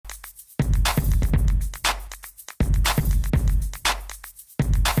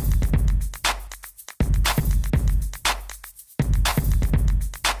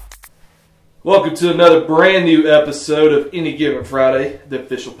Welcome to another brand new episode of Any Given Friday, the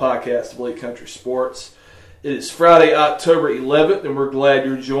official podcast of Lake Country Sports. It is Friday, October 11th, and we're glad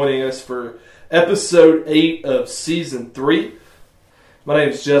you're joining us for episode 8 of season 3. My name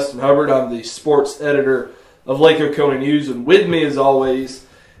is Justin Hubbard. I'm the sports editor of Lake Oconee News, and with me, as always,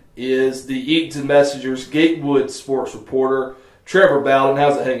 is the Eatonton Messenger's Gatewood sports reporter, Trevor Bowden.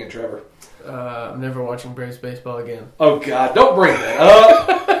 How's it hanging, Trevor? I'm never watching Braves baseball again. Oh, God, don't bring that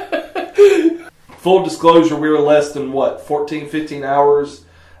up. Full disclosure, we were less than, 14, 15 hours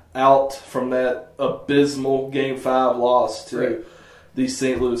out from that abysmal Game 5 loss to the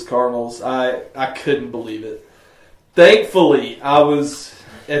St. Louis Cardinals. I couldn't believe it. Thankfully, I was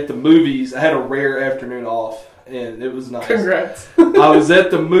at the movies. I had a rare afternoon off, and it was nice. Congrats. I was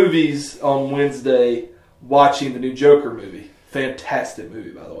at the movies on Wednesday watching the new Joker movie. Fantastic movie,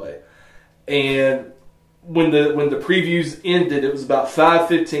 by the way. And when the previews ended, it was about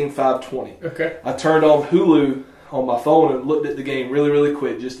 5:15, 5:20. Okay. I turned on Hulu on my phone and looked at the game really, really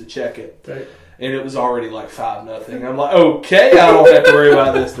quick just to check it. Right. And it was already like 5-0. I'm like, okay, I don't have to worry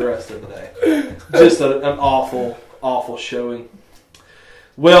about this the rest of the day. Just an awful, awful showing.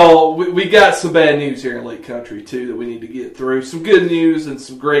 Well, we got some bad news here in Lake Country, too, that we need to get through. Some good news and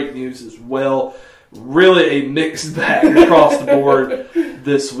some great news as well. Really a mixed bag across the board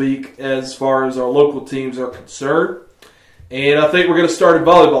this week as far as our local teams are concerned. And I think we're going to start in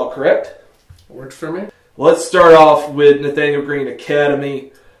volleyball, correct? Works for me. Let's start off with Nathaniel Green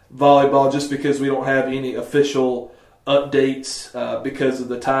Academy volleyball, just because we don't have any official updates because of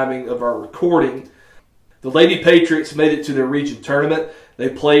the timing of our recording. The Lady Patriots made it to their region tournament. They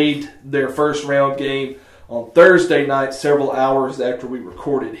played their first round game on Thursday night, several hours after we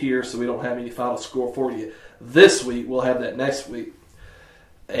recorded here, so we don't have any final score for you this week. We'll have that next week.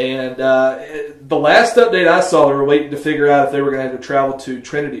 And the last update I saw, they were waiting to figure out if they were going to have to travel to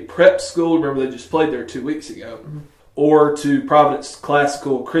Trinity Prep School. Remember, they just played there 2 weeks ago. Mm-hmm. Or to Providence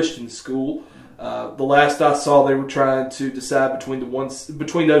Classical Christian School. The last I saw, they were trying to decide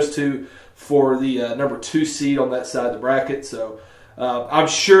between those two for the number 2 seed on that side of the bracket. So I'm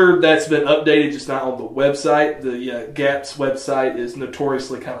sure that's been updated, just not on the website. The GAPS website is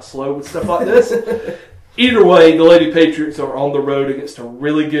notoriously kind of slow with stuff like this. Either way, the Lady Patriots are on the road against a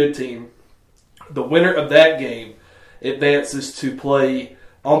really good team. The winner of that game advances to play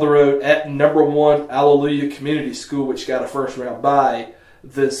on the road at number 1 Alleluia Community School, which got a first round bye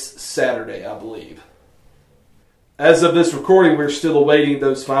this Saturday, I believe. As of this recording, we're still awaiting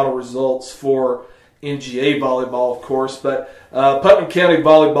those final results for NGA volleyball, of course, but Putnam County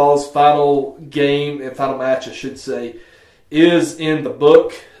volleyball's final game and final match, I should say, is in the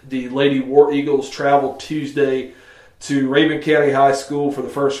book. The Lady War Eagles traveled Tuesday to Raven County High School for the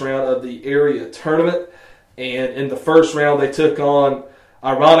first round of the area tournament, and in the first round they took on,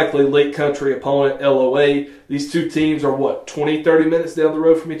 ironically, Lake Country opponent LOA. These two teams are, 20-30 minutes down the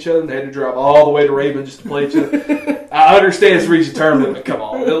road from each other, and they had to drive all the way to Raven just to play each other. I understand it's a region tournament, but come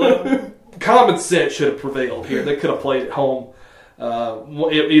on. Common sense should have prevailed here. They could have played at home,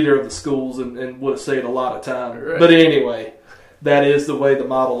 either of the schools, and would have saved a lot of time. Right. But anyway, that is the way the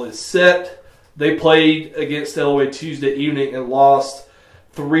model is set. They played against LOA Tuesday evening and lost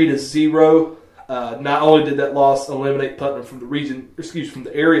 3-0. Not only did that loss eliminate Putnam from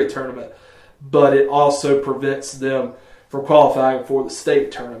the area tournament, but it also prevents them from qualifying for the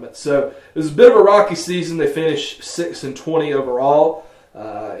state tournament. So it was a bit of a rocky season. They finished 6-20 overall.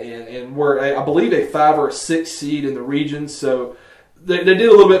 And were, I believe, a 5 or a 6 seed in the region, so they did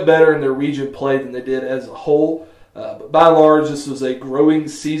a little bit better in their region play than they did as a whole. But by and large, this was a growing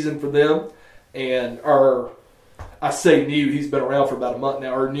season for them. And he's been around for about a month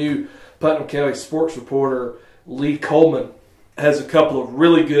now, our new Putnam County sports reporter, Lee Coleman, has a couple of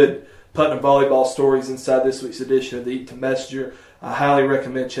really good Putnam volleyball stories inside this week's edition of the Eatonton Messenger. I highly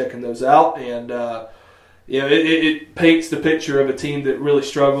recommend checking those out. And it paints the picture of a team that really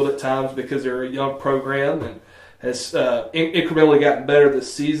struggled at times because they're a young program and has incrementally gotten better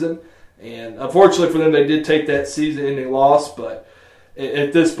this season. And unfortunately for them, they did take that season-ending loss. But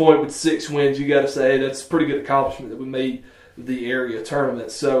at this point, with 6 wins, you got to say, hey, that's a pretty good accomplishment that we made the area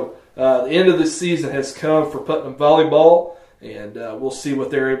tournament. So the end of the season has come for Putnam volleyball, and we'll see what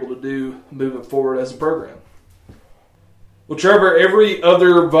they're able to do moving forward as a program. Well, Trevor, every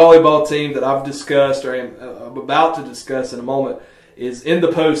other volleyball team that I've discussed or I'm about to discuss in a moment is in the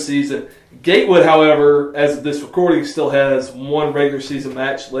postseason. Gatewood, however, as of this recording, still has 1 regular season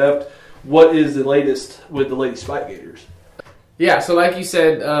match left. What is the latest with the Lady Spike Gators? Yeah, so like you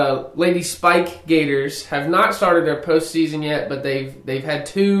said, Lady Spike Gators have not started their postseason yet, but they've had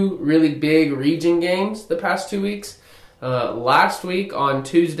 2 really big region games the past 2 weeks. Last week on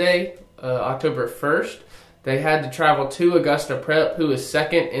Tuesday, October 1st. They had to travel to Augusta Prep, who is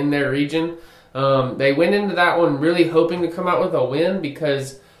second in their region. They went into that one really hoping to come out with a win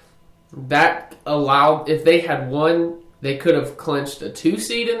because that allowed, if they had won, they could have clinched a 2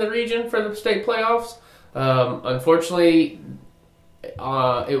 seed in the region for the state playoffs. Unfortunately,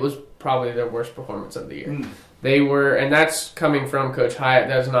 it was probably their worst performance of the year. They were, and that's coming from Coach Hyatt.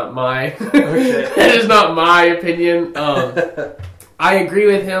 That is not my, that is not my opinion. I agree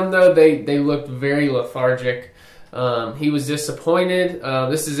with him though. They looked very lethargic. He was disappointed.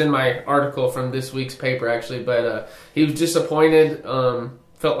 This is in my article from this week's paper actually, but he was disappointed.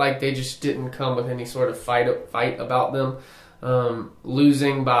 Felt like they just didn't come with any sort of fight about them.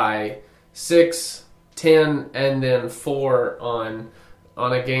 Losing by 6, 10, and then 4 on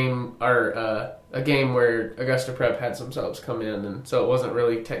a game or a game where Augusta Prep had some subs come in, and so it wasn't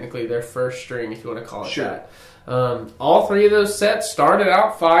really technically their first string, if you want to call it that. All 3 of those sets started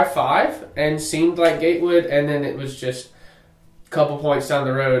out 5-5 and seemed like Gatewood, and then it was just a couple points down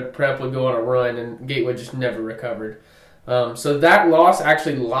the road, Prep would go on a run, and Gatewood just never recovered. So that loss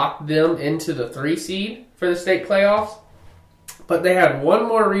actually locked them into the 3 seed for the state playoffs, but they had one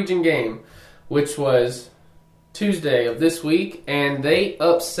more region game, which was Tuesday of this week, and they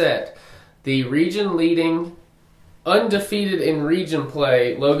upset the region-leading, undefeated in region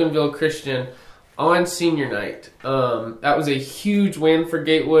play, Loganville Christian, on senior night. That was a huge win for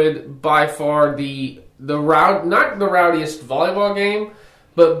Gatewood. By far not the rowdiest volleyball game,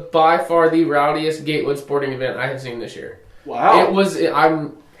 but by far the rowdiest Gatewood sporting event I have seen this year. Wow.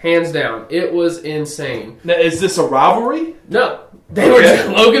 I'm hands down. It was insane. Now, is this a rivalry? No.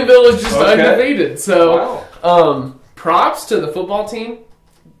 Loganville was just undefeated. So, props to the football team.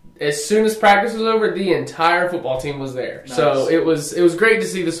 As soon as practice was over, the entire football team was there. Nice. So it was great to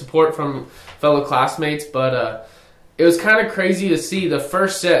see the support from fellow classmates, but it was kind of crazy to see the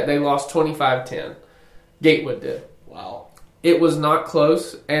first set they lost 25-10. Gatewood did. Wow. It was not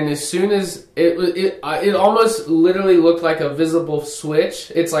close, and as soon as it almost literally looked like a visible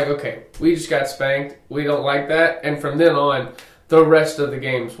switch. It's like, okay, we just got spanked. We don't like that, and from then on, the rest of the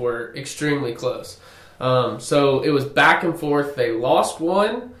games were extremely close. So it was back and forth. They lost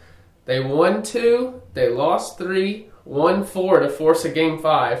 1. They won 2, they lost 3, won 4 to force a game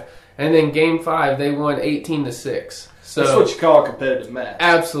 5, and then game 5 they won 18-6. So that's what you call a competitive match.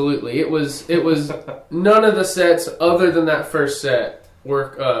 Absolutely, it was none of the sets other than that first set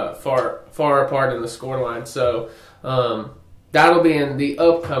were far apart in the scoreline. So that'll be in the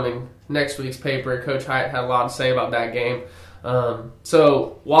upcoming next week's paper. Coach Hyatt had a lot to say about that game.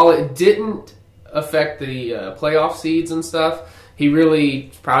 So while it didn't affect the playoff seeds and stuff, he really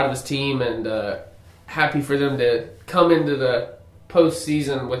is proud of his team and happy for them to come into the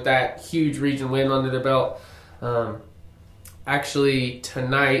postseason with that huge region win under their belt. Actually,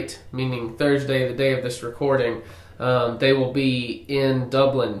 tonight, meaning Thursday, the day of this recording, they will be in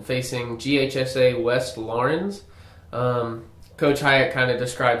Dublin facing GHSA West Lawrence. Coach Hyatt kind of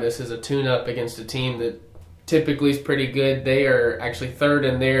described this as a tune-up against a team that typically is pretty good. They are actually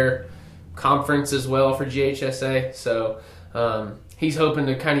 3rd in their conference as well for GHSA, so he's hoping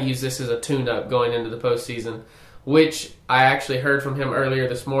to kind of use this as a tune-up going into the postseason, which I actually heard from him earlier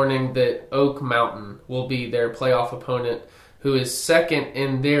this morning that Oak Mountain will be their playoff opponent, who is 2nd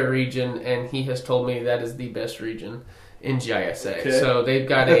in their region, and he has told me that is the best region in GISA. Okay. So they've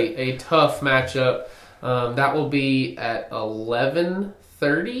got a tough matchup. That will be at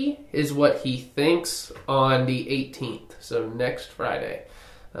 11:30 is what he thinks on the 18th, so next Friday.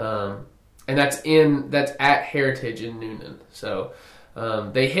 And that's at Heritage in Noonan. So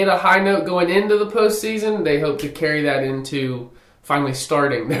they hit a high note going into the postseason. They hope to carry that into finally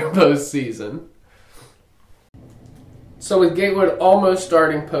starting their postseason. So with Gatewood almost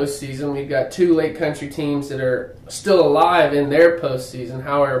starting postseason, we've got 2 Lake Country teams that are still alive in their postseason.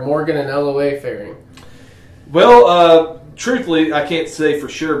 How are Morgan and LOA faring? Well, truthfully, I can't say for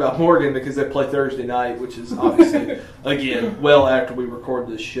sure about Morgan because they play Thursday night, which is obviously, again, well after we record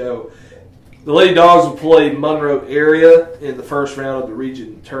this show. The Lady Dogs will play Monroe area in the first round of the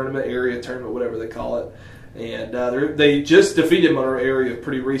region tournament, whatever they call it. And they just defeated Monroe area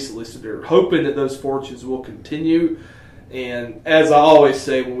pretty recently, so they're hoping that those fortunes will continue. And as I always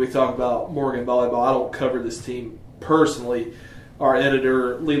say when we talk about Morgan volleyball, I don't cover this team personally. Our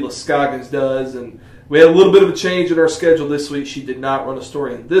editor, Leela Scoggins, does. And we had a little bit of a change in our schedule this week. She did not run a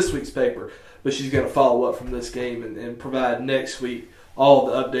story in this week's paper, but she's going to follow up from this game and provide next week all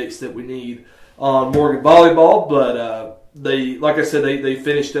the updates that we need on Morgan volleyball. But they, like I said, they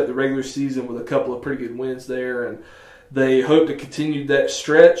finished up the regular season with a couple of pretty good wins there, and they hope to continue that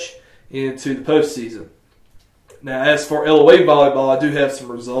stretch into the postseason. Now, as for LOA volleyball, I do have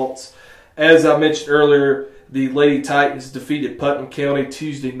some results. as I mentioned earlier, the Lady Titans defeated Putnam County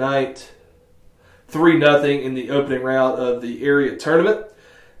Tuesday night 3-0 in the opening round of the area tournament.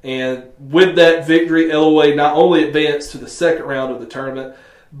 And with that victory, LOA not only advanced to the second round of the tournament,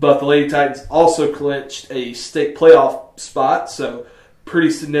 but the Lady Titans also clinched a state playoff spot, so pretty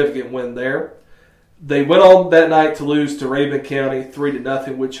significant win there. They went on that night to lose to Rabun County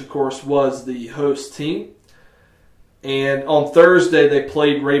 3-0, which of course was the host team. And on Thursday, they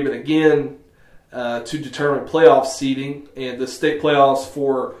played Rabun again to determine playoff seeding. And the state playoffs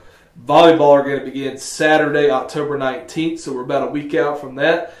for volleyball are going to begin Saturday, October 19th, so we're about a week out from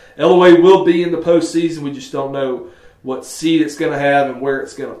that. LOA will be in the postseason. We just don't know what seed it's going to have and where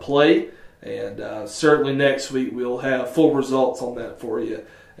it's going to play. And certainly next week we'll have full results on that for you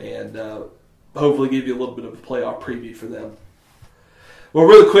and hopefully give you a little bit of a playoff preview for them. Well,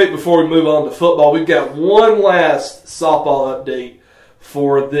 really quick before we move on to football, we've got one last softball update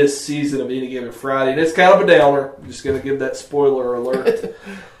for this season of Any Given Friday. And it's kind of a downer. I'm just going to give that spoiler alert.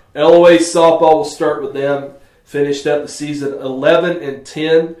 LOA softball will start with them. Finished up the season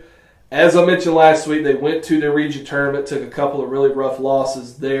 11-10. As I mentioned last week, they went to their region tournament, took a couple of really rough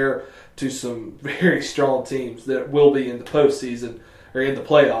losses there to some very strong teams that will be in the postseason or in the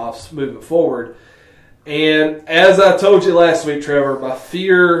playoffs moving forward. And as I told you last week, Trevor, my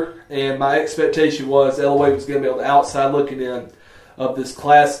fear and my expectation was LOA was going to be on the outside looking in of this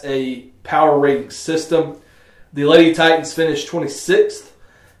Class A power rating system. The Lady Titans finished 26th,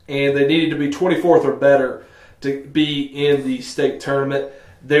 and they needed to be 24th or better to be in the state tournament.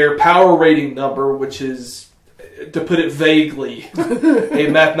 Their power rating number, which is, to put it vaguely, a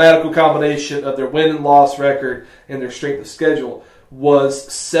mathematical combination of their win and loss record and their strength of schedule, was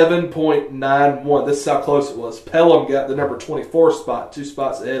 7.91. This is how close it was. Pelham got the number 24 spot, 2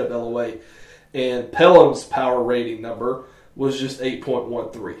 spots ahead of LOA. And Pelham's power rating number was just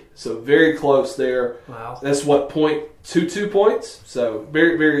 8.13. So very close there. Wow. That's what, 0.22 points? So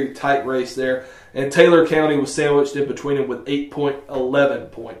very, very tight race there. And Taylor County was sandwiched in between them with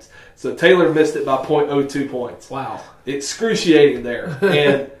 8.11 points. So Taylor missed it by 0.02 points. Wow. Excruciating there.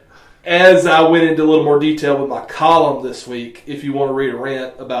 And as I went into a little more detail with my column this week, if you want to read a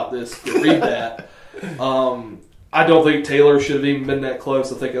rant about this, go read that. I don't think Taylor should have even been that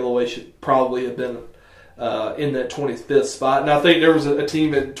close. I think LOA should probably have been in that 25th spot. And I think there was a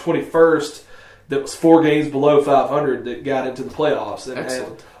team at 21st that was 4 games below 500 that got into the playoffs and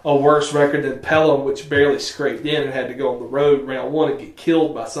Excellent. had a worse record than Pelham, which barely scraped in and had to go on the road round 1 and get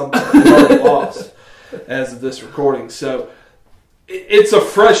killed by somebody who already lost as of this recording. So it's a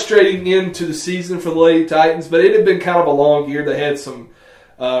frustrating end to the season for the Lady Titans, but it had been kind of a long year. They had some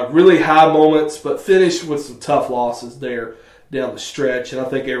really high moments, but finished with some tough losses there down the stretch. And I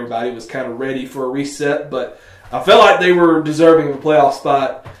think everybody was kind of ready for a reset, but I felt like they were deserving of a playoff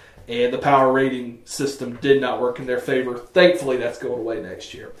spot, and the power rating system did not work in their favor. Thankfully, that's going away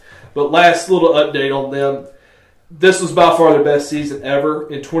next year. But last little update on them. This was by far their best season ever.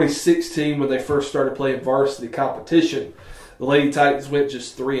 In 2016, when they first started playing varsity competition, the Lady Titans went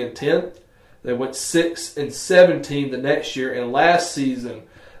just 3-10. They went 6-17 the next year, and last season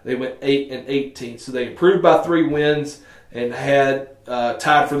they went 8-18. So they improved by 3 wins and had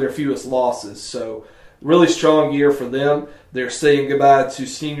tied for their fewest losses. So really strong year for them. They're saying goodbye to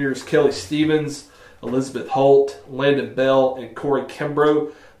seniors Kelly Stevens, Elizabeth Holt, Landon Bell, and Corey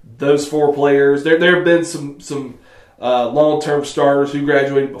Kimbrough. Those 4 players. There have been some long-term starters who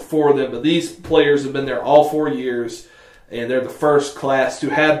graduated before them, but these players have been there all 4 years, and they're the first class to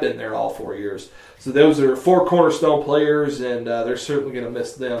have been there all 4 years. So those are 4 cornerstone players, and they're certainly going to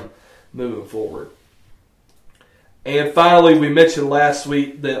miss them moving forward. And finally, we mentioned last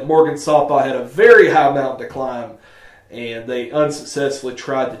week that Morgan softball had a very high mountain to climb, and they unsuccessfully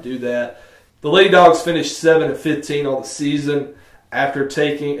tried to do that. The Lady Dogs finished 7-15 on the season after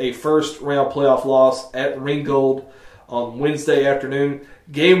taking a first-round playoff loss at Ringgold on Wednesday afternoon.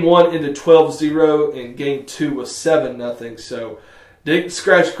 Game 1 ended 12-0, and Game 2 was 7-0. So didn't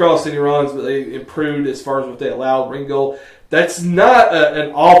scratch across any runs, but they improved as far as what they allowed Ringgold. That's not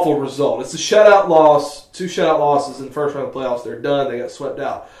an awful result. It's a shutout loss, 2 shutout losses in the first round of the playoffs. They're done. They got swept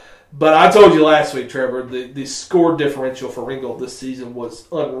out. But I told you last week, Trevor, the score differential for Ringgold this season was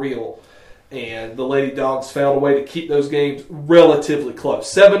unreal. And the Lady Dogs found a way to keep those games relatively close.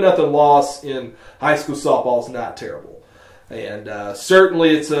 7-0 loss in high school softball is not terrible. And certainly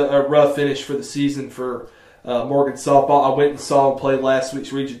it's a rough finish for the season for Morgan softball. I went and saw them play last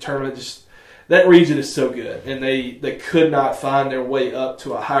week's region tournament. That region is so good. And they could not find their way up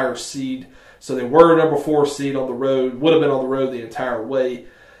to a higher seed. So they were number 4 seed on the road. Would have been on the road the entire way.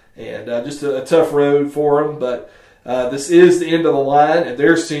 And just a tough road for them. But This is the end of the line, and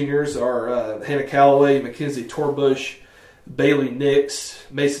their seniors are Hannah Calloway, Mackenzie Torbush, Bailey Nix,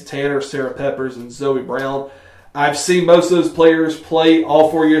 Mason Tanner, Sarah Peppers, and Zoe Brown. I've seen most of those players play all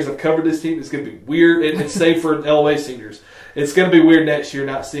 4 years I've covered this team. It's going to be weird, and it's same for LOA seniors. It's going to be weird next year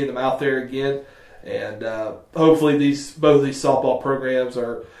not seeing them out there again, and hopefully both of these softball programs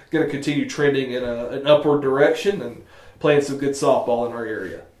are going to continue trending in an upward direction and playing some good softball in our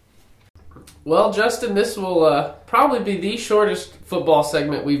area. Well, Justin, this will probably be the shortest football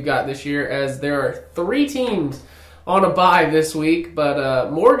segment we've got this year, as there are 3 teams on a bye this week,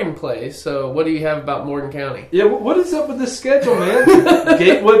 but Morgan plays. So what do you have about Morgan County? Yeah, what is up with this schedule, man?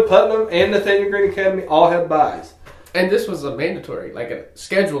 Gatewood, Putnam, and Nathaniel Green Academy all have byes. And this was a mandatory, like a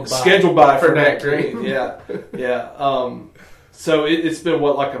scheduled bye. Scheduled bye for Nat Green. Yeah. So it's been,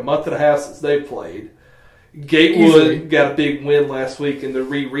 like a month and a half since they played. Gatewood got a big win last week in the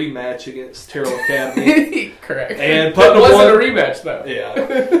rematch against Terrell Academy. Correct. And Putnam wasn't a rematch, though.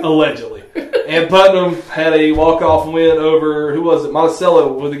 Yeah, allegedly. And Putnam had a walk-off win over, who was it,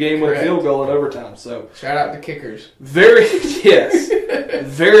 Monticello, with a game-winning field goal in overtime. So shout out to kickers. Very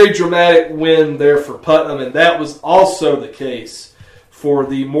dramatic win there for Putnam, and that was also the case for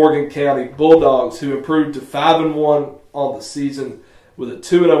the Morgan County Bulldogs, who improved to 5-1 on the season with a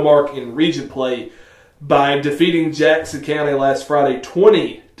 2-0 mark in region play by defeating Jackson County last Friday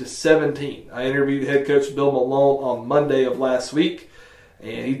 20-17. I interviewed head coach Bill Malone on Monday of last week,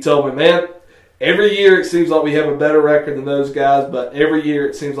 and he told me, man, every year it seems like we have a better record than those guys, but every year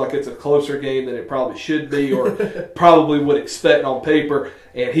it seems like it's a closer game than it probably should be or probably would expect on paper,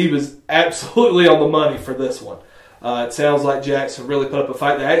 and he was absolutely on the money for this one. It sounds like Jackson really put up a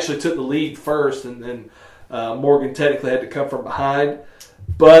fight. They actually took the lead first, and then Morgan technically had to come from behind,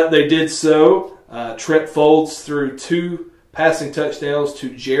 but they did so. Trent Folds threw 2 passing touchdowns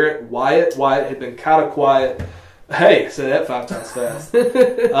to Jarrett Wyatt. Wyatt had been kind of quiet. Hey, say that 5 times fast.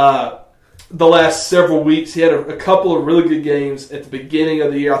 The last several weeks, he had a couple of really good games at the beginning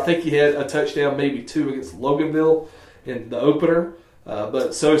of the year. I think he had a touchdown, maybe 2 against Loganville in the opener.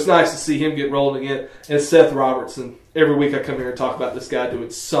 So it's nice to see him get rolling again. And Seth Robertson, every week I come here and talk about this guy doing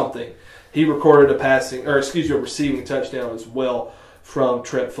something. He recorded a receiving touchdown as well from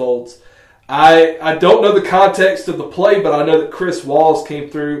Trent Folds. I don't know the context of the play, but I know that Chris Walls came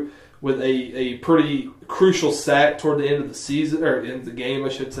through with a pretty crucial sack toward the end of the season, or end of the game, I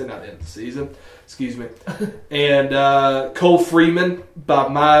should say, not end of the season. Excuse me. And Cole Freeman, by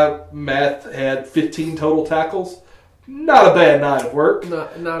my math, had 15 total tackles. Not a bad night of work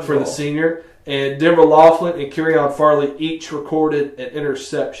not for the senior. And Denver Laughlin and Kerryon Farley each recorded an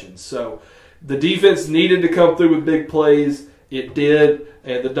interception. So the defense needed to come through with big plays. It did,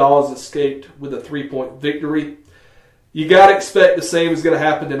 and the Dogs escaped with a 3-point victory. You got to expect the same is going to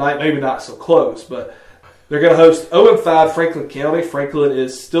happen tonight. Maybe not so close, but they're going to host 0-5 Franklin County. Franklin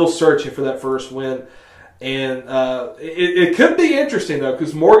is still searching for that first win. And it could be interesting, though,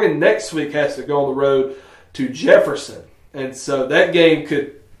 because Morgan next week has to go on the road to Jefferson. And so that game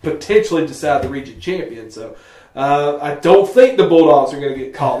could potentially decide the region champion. So I don't think the Bulldogs are going to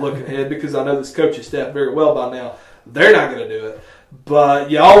get caught looking ahead, because I know this coaching staff very well by now. They're not going to do it.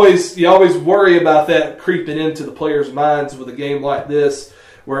 But you always worry about that creeping into the players' minds with a game like this,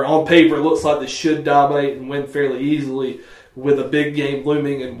 where on paper it looks like they should dominate and win fairly easily, with a big game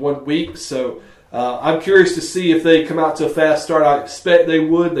looming in 1 week. So I'm curious to see if they come out to a fast start. I expect they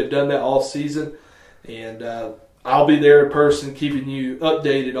would. They've done that all season. And I'll be there in person keeping you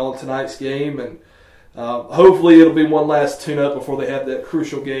updated on tonight's game. And hopefully it'll be one last tune-up before they have that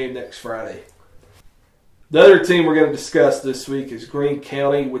crucial game next Friday. The other team we're going to discuss this week is Greene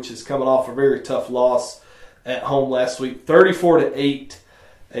County, which is coming off a very tough loss at home last week, 34-8,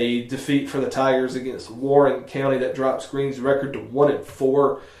 a defeat for the Tigers against Warren County that drops Greene's record to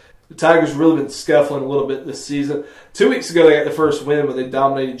 1-4. The Tigers really been scuffling a little bit this season. 2 weeks ago they got the first win when they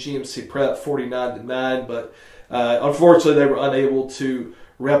dominated GMC Prep 49-9, but unfortunately they were unable to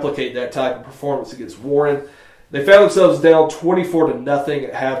replicate that type of performance against Warren. They found themselves down 24-0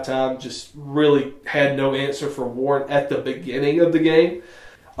 at halftime, just really had no answer for Warren at the beginning of the game.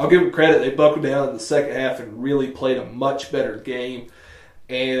 I'll give them credit. They buckled down in the second half and really played a much better game.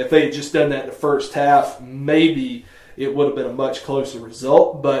 And if they had just done that in the first half, maybe it would have been a much closer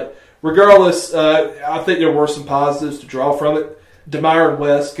result. But regardless, I think there were some positives to draw from it. Demyron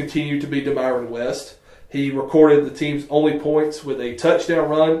West continued to be Demyron West. He recorded the team's only points with a touchdown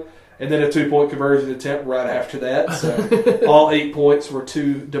run and then a 2-point conversion attempt right after that. So all 8 points were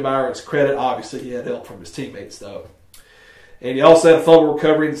to Demyron's credit. Obviously, he had help from his teammates, though. And he also had a fumble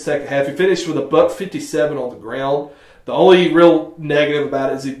recovery in the second half. He finished with a $157 on the ground. The only real negative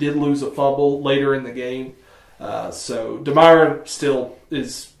about it is he did lose a fumble later in the game. So DeMyron still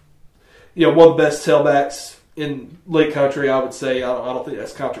is, one of the best tailbacks in Lake Country, I would say. I don't think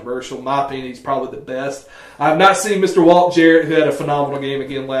that's controversial. In my opinion, he's probably the best. I've not seen Mr. Walt Jarrett, who had a phenomenal game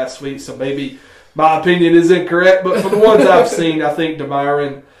again last week, so maybe my opinion is incorrect. But for the ones I've seen, I think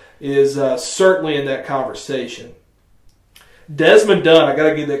DeMyron is certainly in that conversation. Desmond Dunn, I got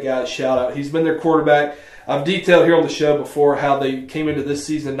to give that guy a shout out. He's been their quarterback. I've detailed here on the show before how they came into this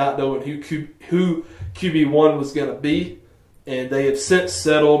season not knowing who QB1 was going to be, and they have since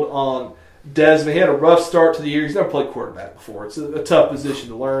settled on Desmond. He had a rough start to the year. He's never played quarterback before. It's a tough position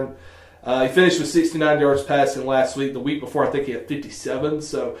to learn. He finished with 69 yards passing last week. The week before, I think he had 57.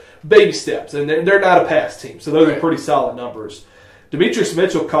 So baby steps, and they're not a pass team. So those are pretty solid numbers. Demetrius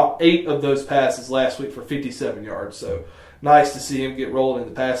Mitchell caught 8 of those passes last week for 57 yards. So nice to see him get rolling in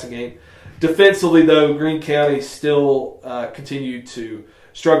the passing game. Defensively, though, Greene County still continued to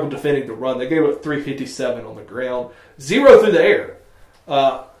struggle defending the run. They gave up 357 on the ground, 0 through the air.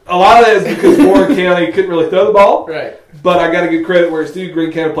 A lot of that is because Warren County couldn't really throw the ball. Right. But I got to give credit where it's due.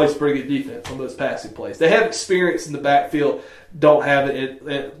 Greene County plays pretty good defense on those passing plays. They have experience in the backfield, don't have it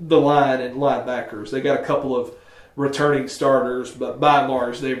at the line and linebackers. They got a couple of returning starters, but by and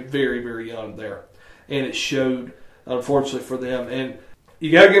large, they're very, very young there. And it showed, unfortunately, for them. And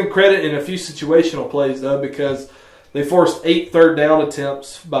you got to give them credit in a few situational plays, though, because they forced 8 third down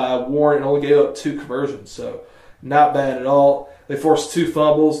attempts by Warren and only gave up 2 conversions. So not bad at all. They forced 2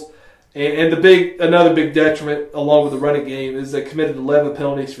 fumbles. And another big detriment, along with the running game, is they committed 11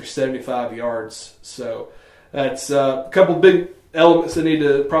 penalties for 75 yards. So that's a couple big elements they need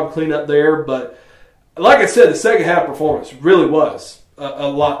to probably clean up there. But like I said, the second half performance really was a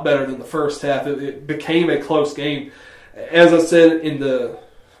lot better than the first half. It became a close game. As I said in the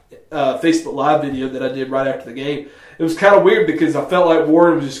Facebook Live video that I did right after the game, it was kind of weird because I felt like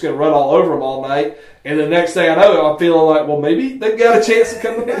Warren was just going to run all over them all night. And the next thing I know, I'm feeling like, well, maybe they've got a chance of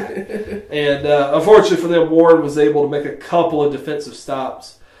coming back. And unfortunately for them, Warren was able to make a couple of defensive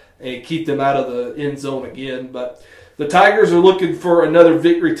stops and keep them out of the end zone again. But the Tigers are looking for another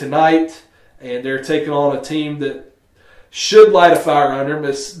victory tonight, and they're taking on a team that should light a fire under them.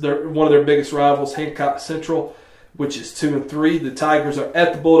 It's one of their biggest rivals, Hancock Central, which is 2-3. The Tigers are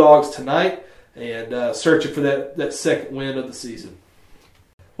at the Bulldogs tonight and searching for that second win of the season.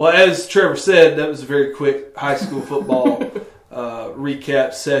 Well, as Trevor said, that was a very quick high school football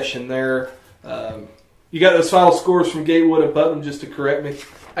recap session there. You got those final scores from Gatewood and Putnam just to correct me?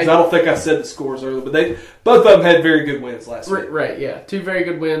 I don't think I said the scores earlier, but both of them had very good wins last week. Right, yeah. 2 very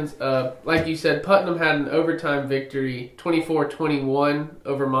good wins. Like you said, Putnam had an overtime victory, 24-21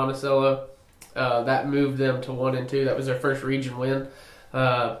 over Monticello. That moved them to 1-2. That was their first region win.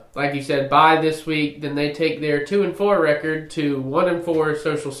 Like you said, by this week, then they take their 2-4 record to 1-4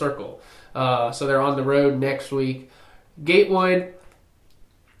 Social Circle. So they're on the road next week. Gatewood,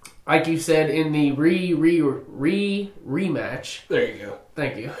 like you said, in the rematch. There you go.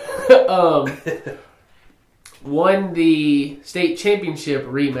 Thank you. Won the state championship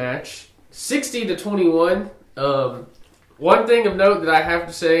rematch, 60-21. One thing of note that I have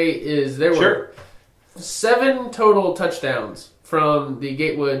to say is there were 7 total touchdowns from the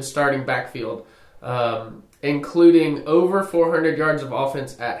Gatewood starting backfield, including over 400 yards of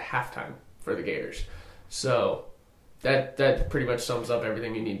offense at halftime for the Gators. So that pretty much sums up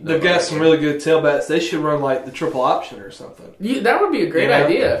everything you need to know. They've got some really good tailbacks. They should run like the triple option or something. That would be a great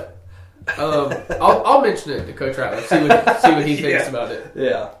idea. I'll mention it to Coach Rattler, see what he thinks about it.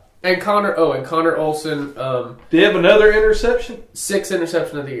 Yeah. And Connor Olson. Do you have another interception? 6th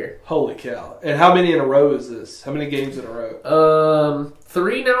interception of the year. Holy cow. And how many in a row is this? How many games in a row?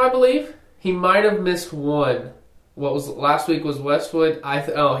 3 now, I believe. He might have missed 1. What was last week was Westwood.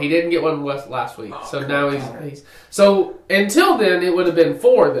 He didn't get one last week. So now he's so until then it would have been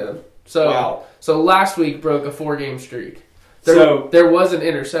 4 then. So wow. So last week broke a 4-game streak. There was an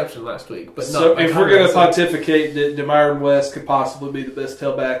interception last week, but so if we're going to pontificate that DeMyron West could possibly be the best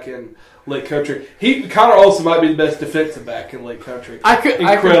tailback in Lake Country, Connor Olson might be the best defensive back in Lake Country. I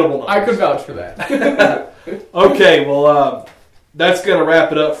could vouch for that. Okay, well, that's going to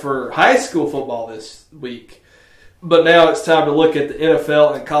wrap it up for high school football this week. But now it's time to look at the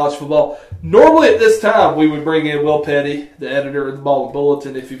NFL and college football. Normally at this time, we would bring in Will Petty, the editor of the Baldwin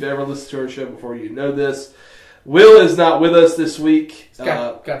Bulletin. If you've ever listened to our show before, you know this. Will is not with us this week.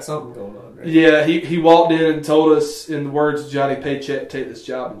 Got something going on, right? Yeah, he walked in and told us, in the words of Johnny Paycheck, take this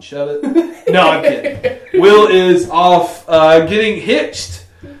job and shove it. No, I'm kidding. Will is off getting hitched.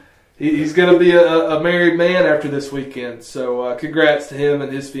 He's going to be a married man after this weekend. So congrats to him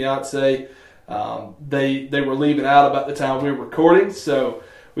and his fiancée. They were leaving out about the time we were recording, so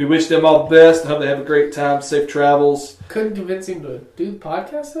we wish them all the best. I hope they have a great time. Safe travels. Couldn't convince him to do the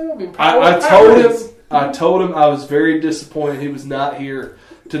podcast though. I mean, I told him I was very disappointed he was not here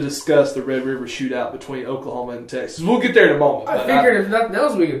to discuss the Red River shootout between Oklahoma and Texas. We'll get there in a moment. I figured if nothing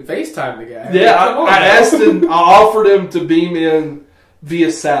else, we could FaceTime the guy. Yeah, I asked him. I offered him to beam in via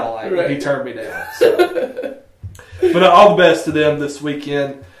satellite, and he turned me down. So. But all the best to them this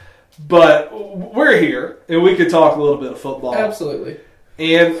weekend. But we're here, and we could talk a little bit of football. Absolutely.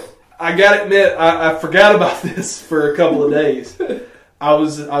 And I gotta admit, I forgot about this for a couple of days. I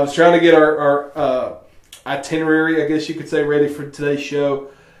was trying to get our itinerary, I guess you could say, ready for today's show.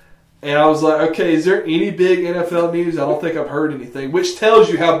 And I was like, okay, is there any big NFL news? I don't think I've heard anything, which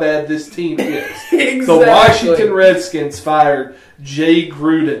tells you how bad this team is. Exactly. The Washington Redskins fired Jay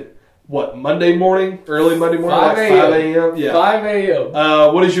Gruden. What, Monday morning? Early Monday morning? 5 a.m.? Yeah. 5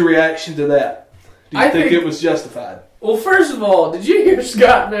 a.m. What is your reaction to that? Do you think it was justified? Well, first of all, did you hear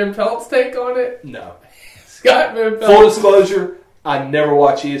Scott Van Pelt's take on it? No. Scott Van Pelt. Full disclosure, I never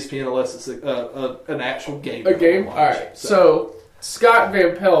watch ESPN unless it's an actual game. A game? All right. So Scott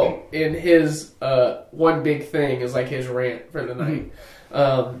Van Pelt, in his one big thing, is like his rant for the night,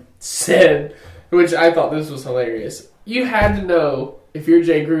 said, which I thought this was hilarious, you had to know, if you're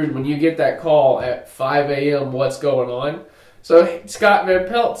Jay Gruden, when you get that call at 5 a.m., what's going on. So Scott Van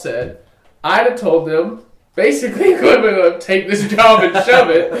Pelt said, I'd have told them, basically, I'm going to take this job and shove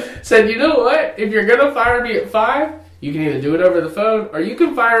it. Said, you know what? If you're going to fire me at 5, you can either do it over the phone or you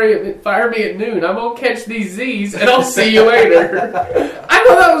can fire me at noon. I'm going to catch these Z's and I'll see you later. I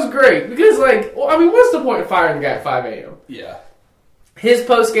thought that was great because, what's the point of firing the guy at 5 a.m.? Yeah. His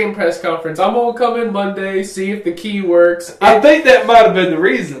post-game press conference, I'm going to come in Monday, see if the key works. I think that might have been the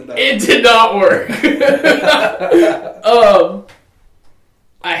reason, though. It did not work.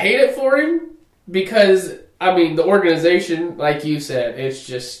 I hate it for him because, the organization, like you said, it's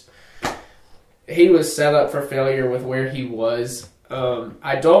just, he was set up for failure with where he was.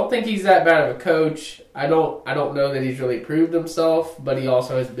 I don't think he's that bad of a coach. I don't know that he's really proved himself, but he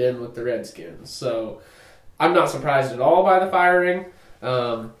also has been with the Redskins. So I'm not surprised at all by the firing.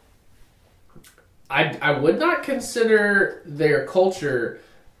 I would not consider their culture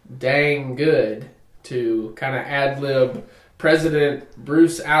dang good to kind of ad-lib President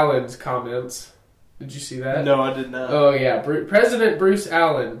Bruce Allen's comments. Did you see that? No, I did not. Oh yeah, President Bruce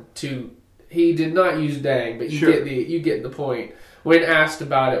Allen. He did not use dang, but you get the point. When asked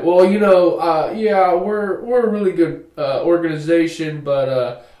about it, well, we're a really good organization,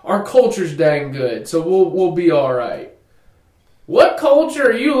 but our culture's dang good, so we'll be all right. What culture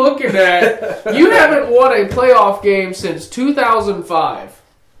are you looking at? You haven't won a playoff game since 2005.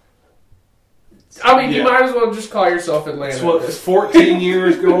 You might as well just call yourself Atlanta. It's 14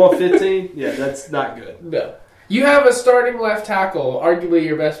 years going on 15? Yeah, that's not good. No. You have a starting left tackle, arguably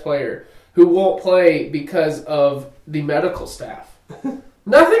your best player, who won't play because of the medical staff.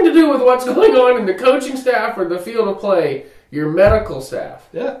 Nothing to do with what's going on in the coaching staff or the field of play. Your medical staff.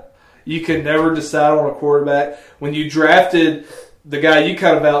 Yeah. You can never decide on a quarterback. When you drafted the guy you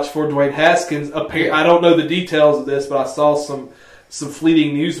kind of vouched for, Dwayne Haskins, I don't know the details of this, but I saw some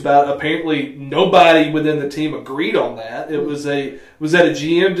fleeting news about it. Apparently nobody within the team agreed on that. Was that a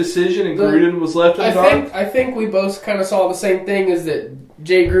GM decision and Gruden was left in the dark? I think we both kind of saw the same thing, is that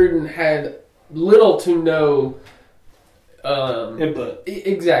Jay Gruden had little to no input.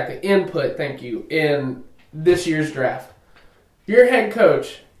 Exactly. Input, thank you, in this year's draft. Your head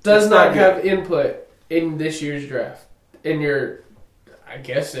coach does not have input in this year's draft. Are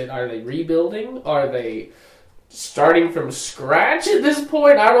they rebuilding? Are they starting from scratch at this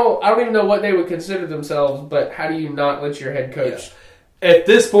point? I don't even know what they would consider themselves, but how do you not let your head coach? Yeah. At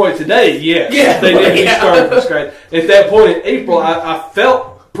this point today, yes. They didn't start from scratch. At that point in April, I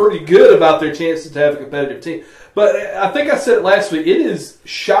felt pretty good about their chances to have a competitive team. But I think I said it last week, it is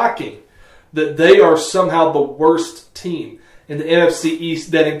shocking that they are somehow the worst team in the NFC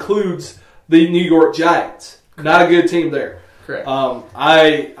East that includes the New York Giants. Not a good team there. Correct.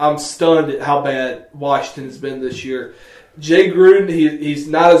 I'm stunned at how bad Washington has been this year. Jay Gruden, he's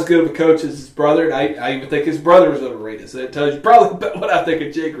not as good of a coach as his brother, and I even think his brother is overrated. So that tells you probably what I think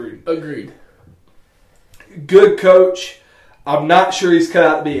of Jay Gruden. Agreed. Good coach. I'm not sure he's cut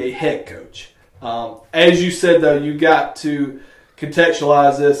out to be a head coach. As you said, though, you got to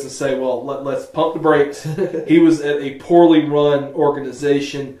contextualize this and say, well, let's pump the brakes. He was at a poorly run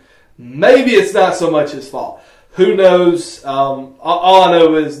organization. Maybe it's not so much his fault. Who knows? All I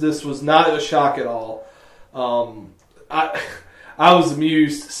know is this was not a shock at all. I was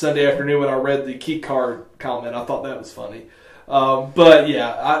amused Sunday afternoon when I read the key card comment. I thought that was funny. But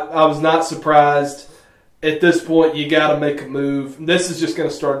yeah, I was not surprised. at this point, you got to make a move. This is just going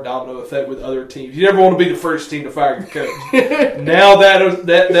to start a domino effect with other teams. You never want to be the first team to fire your coach. Now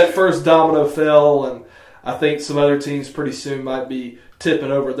that first domino fell, and I think some other teams pretty soon might be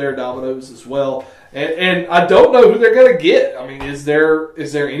tipping over their dominoes as well. And I don't know who they're going to get. I mean, is there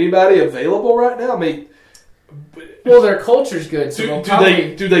anybody available right now? I mean, well, their culture's good. So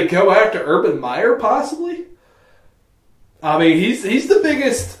do they go after Urban Meyer possibly? I mean, he's the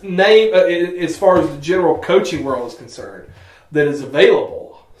biggest name as far as the general coaching world is concerned that is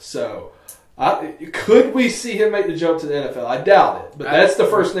available. So, could we see him make the jump to the NFL? I doubt it, but that's the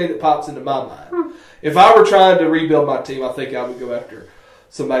first name that pops into my mind. If I were trying to rebuild my team, I think I would go after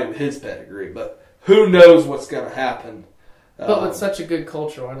somebody with his pedigree. But who knows what's going to happen? But with such a good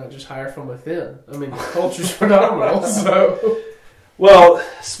culture, why not just hire from within? I mean, the culture's phenomenal. So, well,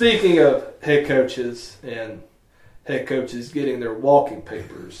 speaking of head coaches and head coaches getting their walking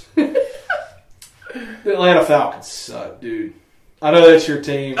papers. The Atlanta Falcons suck, dude. I know that's your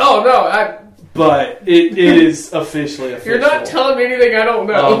team. Oh, no. But it is officially official. You're not telling me anything I don't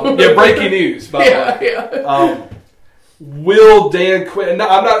know. Yeah, breaking news, by the way. Yeah. Will Dan Quinn...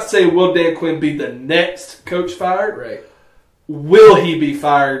 I'm not saying will Dan Quinn be the next coach fired. Right. Will he be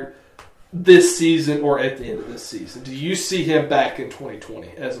fired this season or at the end of this season? Do you see him back in 2020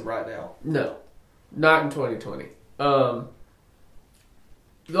 as of right now? No. Not in 2020. The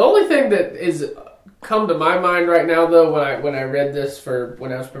only thing that is come to my mind right now, though, when I read this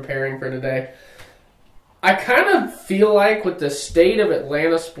when I was preparing for today, I kind of feel like with the state of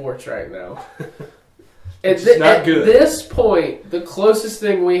Atlanta sports right now, at this point, the closest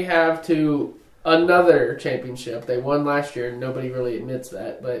thing we have to another championship, they won last year, and nobody really admits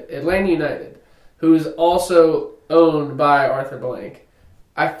that, but Atlanta United, who's also owned by Arthur Blank.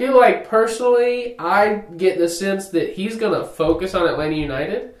 I feel like, personally, I get the sense that he's going to focus on Atlanta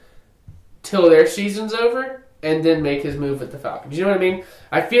United till their season's over and then make his move with the Falcons. You know what I mean?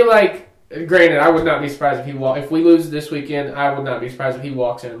 I feel like, granted, I would not be surprised if we lose this weekend, I would not be surprised if he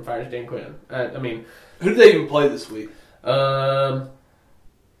walks in and fires Dan Quinn. I mean... Who do they even play this week?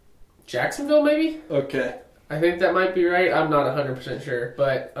 Jacksonville, maybe? Okay. I think that might be right. I'm not 100% sure.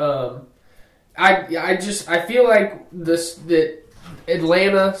 But I feel like that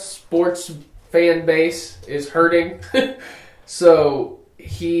Atlanta sports fan base is hurting. So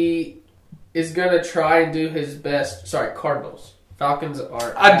he is going to try and do his best. Sorry, Cardinals. Falcons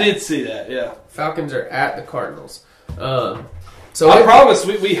are... I did see that, yeah. Falcons are at the Cardinals. So I promise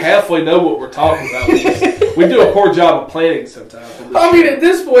we halfway know what we're talking about. We do a poor job of planning sometimes. I mean, at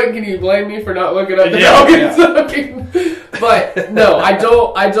this point, can you blame me for not looking up the Falcons? Yeah. But no, I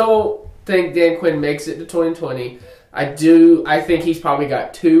don't think Dan Quinn makes it to 2020. I think he's probably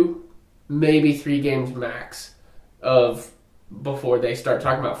got 2, maybe 3 games max before they start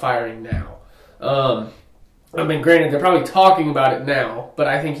talking about firing now. I mean, granted, they're probably talking about it now, but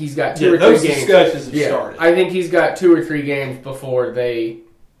I think he's got 2 or 3 games. Those discussions have started. I think he's got 2 or 3 games before they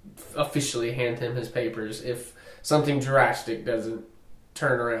officially hand him his papers if something drastic doesn't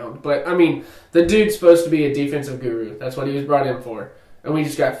turn around. But, I mean, the dude's supposed to be a defensive guru. That's what he was brought in for. And we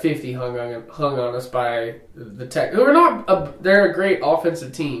just got 50 hung on us by the Tech, who are not they're a great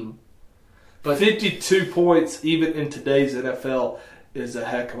offensive team. But 52 points, even in today's NFL, is a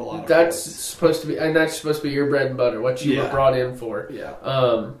heck of a lot of that's points. Supposed to be your bread and butter, what you were brought in for. Yeah.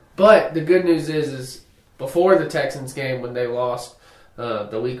 But the good news is before the Texans game when they lost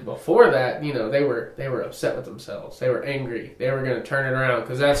the week before that, you know, they were upset with themselves. They were angry. They were going to turn it around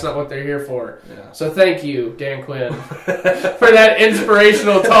because that's not what they're here for. Yeah. So thank you, Dan Quinn, for that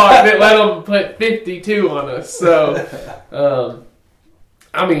inspirational talk that let them put 52 on us. So,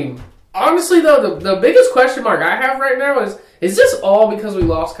 I mean, honestly though, the biggest question mark I have right now is this all because we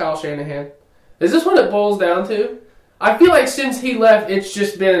lost Kyle Shanahan? Is this what it boils down to? I feel like since he left, it's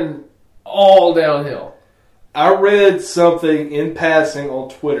just been all downhill. I read something in passing on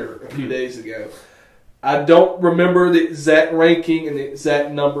Twitter a few days ago. I don't remember the exact ranking and the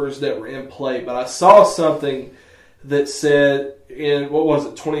exact numbers that were in play, but I saw something that said in,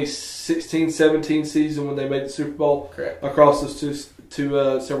 2016-17 season when they made the Super Bowl? Correct. Across those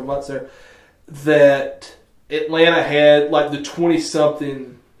two several months there, that Atlanta had like the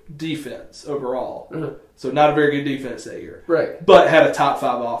 20-something defense overall. Mm-hmm. So not a very good defense that year. Right. But had a top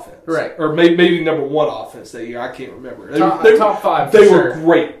 5 offense. Right. Or maybe number 1 offense that year. I can't remember. Top 5 They were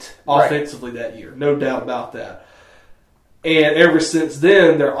great offensively that year. No doubt about that. And ever since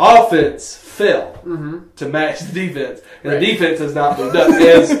then, their offense fell to match the defense. And the defense has not moved up.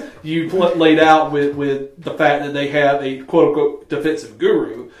 As you laid out with the fact that they have a quote-unquote defensive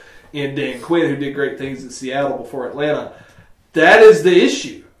guru in Dan Quinn, who did great things in Seattle before Atlanta. That is the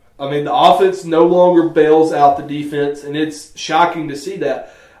issue. I mean, the offense no longer bails out the defense, and it's shocking to see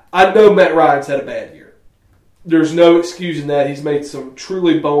that. I know Matt Ryan's had a bad year. There's no excusing that. He's made some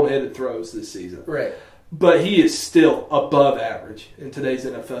truly boneheaded throws this season. Right. But he is still above average in today's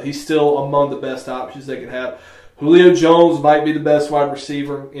NFL. He's still among the best options they can have. Julio Jones might be the best wide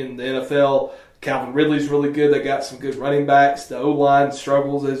receiver in the NFL. Calvin Ridley's really good. They got some good running backs. The O-line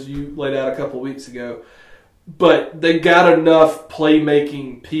struggles, as you laid out a couple of weeks ago. But they got enough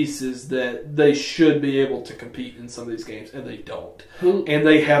playmaking pieces that they should be able to compete in some of these games, and they don't. And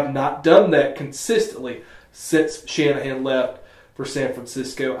they have not done that consistently since Shanahan left for San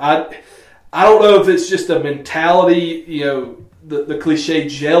Francisco. I don't know if it's just a mentality, the cliche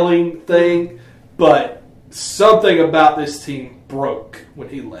gelling thing, but something about this team broke when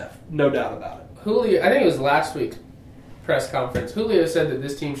he left. No doubt about it. Julio, I think it was last week's press conference. Julio said that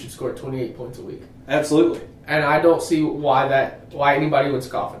this team should score 28 points a week. Absolutely. And I don't see why anybody would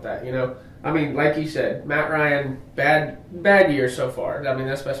scoff at that, I mean, like you said, Matt Ryan, bad year so far. I mean,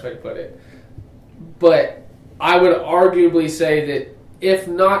 that's the best way to put it. But I would arguably say that if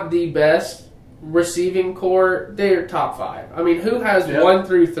not the best receiving core, they're top 5. I mean, who has 1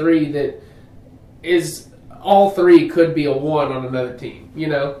 through 3 that is all 3 could be a 1 on another team,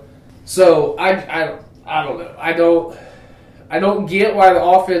 So I don't know. I don't get why the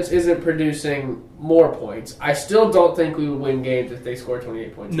offense isn't producing more points. I still don't think we would win games if they score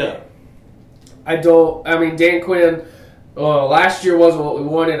 28 points. No. I don't. I mean, Dan Quinn, last year wasn't what we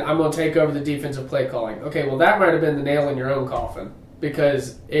wanted. I'm going to take over the defensive play calling. Okay, well, that might have been the nail in your own coffin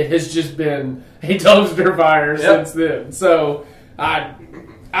because it has just been a dumpster fire since then. So I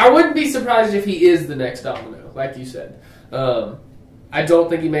wouldn't be surprised if he is the next domino, like you said. I don't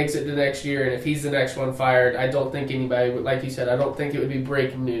think he makes it to next year, and if he's the next one fired, I don't think anybody would, like you said, I don't think it would be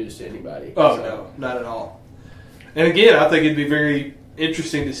breaking news to anybody. Oh, no, not at all. And again, I think it'd be very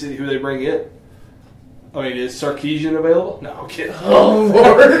interesting to see who they bring in. I mean, is Sarkisian available? No, I'm kidding. Oh,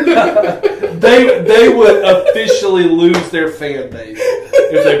 Lord. They would officially lose their fan base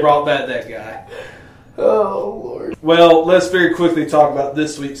if they brought back that guy. Oh, Lord. Well, let's very quickly talk about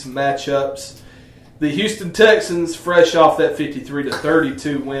this week's matchups. The Houston Texans, fresh off that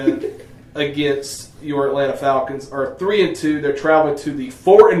 53-32 win against your Atlanta Falcons, are 3-2. They're traveling to the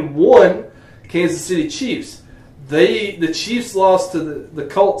 4-1 Kansas City Chiefs. The Chiefs lost to the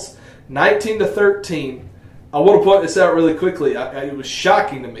Colts 19-13. I want to point this out really quickly. It was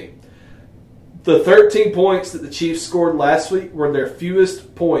shocking to me. The 13 points that the Chiefs scored last week were their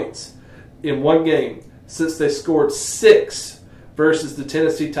fewest points in one game since they scored 6 versus the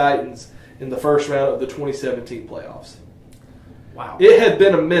Tennessee Titans in the first round of the 2017 playoffs. Wow. It had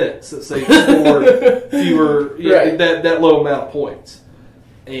been a minute since they scored fewer, that low amount of points.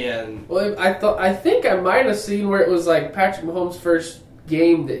 And well, I think I might have seen where it was like Patrick Mahomes' first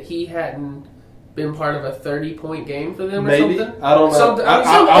game that he hadn't been part of a 30-point game for them or maybe. something. I don't know.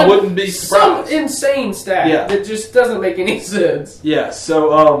 I wouldn't be surprised. Some insane stat that just doesn't make any sense. Yeah,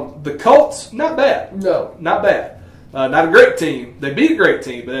 so the Colts, not bad. No. Not bad. Not a great team. They beat a great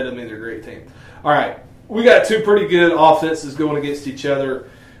team, but that doesn't mean they're a great team. All right. We got 2 pretty good offenses going against each other.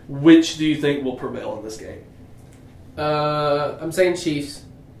 Which do you think will prevail in this game? I'm saying Chiefs.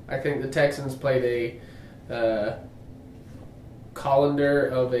 I think the Texans played a colander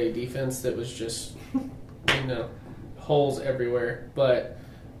of a defense that was just, holes everywhere. But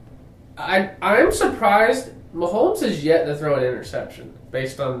I'm surprised Mahomes has yet to throw an interception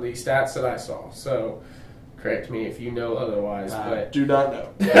based on the stats that I saw. So correct me if you know otherwise. I do not know.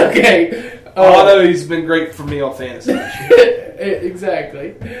 Okay. I know he's been great for me on fantasy.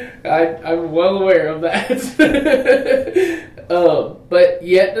 Exactly. I'm well aware of that. But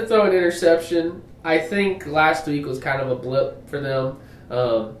yet to throw an interception. I think last week was kind of a blip for them.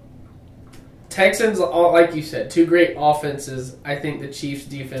 Texans, like you said, 2 great offenses. I think the Chiefs'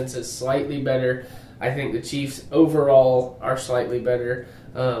 defense is slightly better. I think the Chiefs overall are slightly better.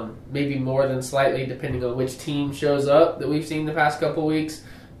 Maybe more than slightly, depending on which team shows up that we've seen the past couple weeks.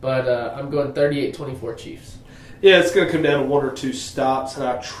 But I'm going 38-24 Chiefs. Yeah, it's going to come down to 1 or 2 stops, and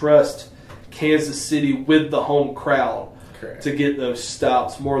I trust Kansas City with the home crowd to get those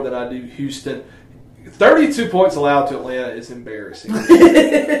stops more than I do Houston. 32 points allowed to Atlanta is embarrassing.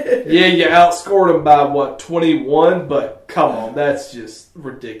 Yeah, you outscored them by, 21? But come on, that's just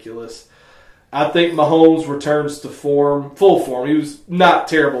ridiculous. I think Mahomes returns to full form. He was not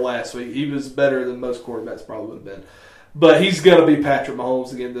terrible last week. He was better than most quarterbacks probably would have been. But he's going to be Patrick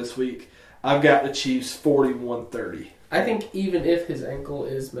Mahomes again this week. I've got the Chiefs 41-30. I think even if his ankle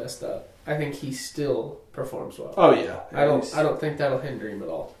is messed up, I think he still performs well. Oh, yeah. I don't think that'll hinder him at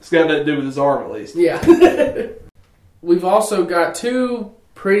all. It's got nothing to do with his arm, at least. Yeah. We've also got 2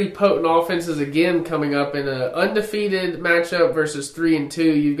 pretty potent offenses again coming up in an undefeated matchup versus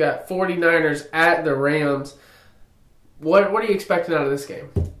 3-2. You've got 49ers at the Rams. What are you expecting out of this game?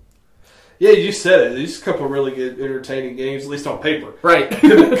 Yeah, you said it. These a couple of really good, entertaining games, at least on paper. Right.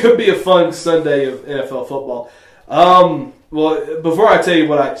 could be a fun Sunday of NFL football. Well, before I tell you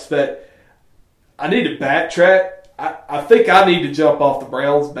what I expect, I need to backtrack. I think I need to jump off the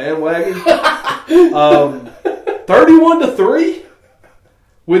Browns bandwagon. 31-3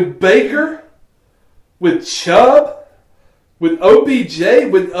 with Baker, with Chubb, with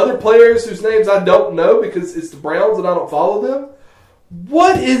OBJ, with other players whose names I don't know because it's the Browns and I don't follow them.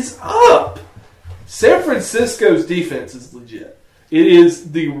 What is up? San Francisco's defense is legit. It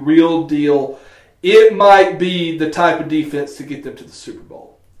is the real deal. It might be the type of defense to get them to the Super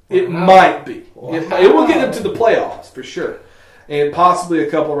Bowl. It might be. It will get them to the playoffs for sure, and possibly a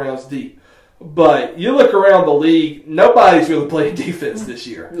couple rounds deep. But you look around the league, nobody's really playing defense this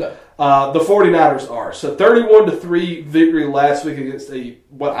year. No. The 49ers are. So 31-3 victory last week against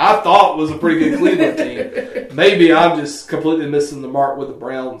what I thought was a pretty good Cleveland team. Maybe I'm just completely missing the mark with the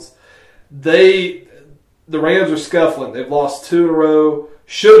Browns. The Rams are scuffling. They've lost 2 in a row.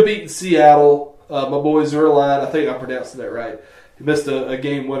 Should have beaten Seattle. My boy Zerline, I think I'm pronouncing that right. He missed a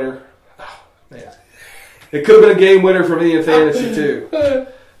game winner. Oh, man. It could have been a game winner for me in fantasy too.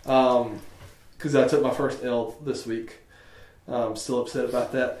 Because I took my first L this week. I'm still upset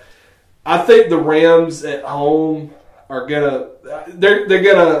about that. I think the Rams at home are they're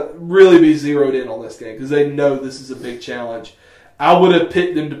gonna really be zeroed in on this game because they know this is a big challenge. I would have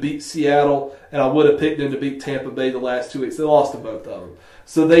picked them to beat Seattle, and I would have picked them to beat Tampa Bay the last 2 weeks. They lost to both of them.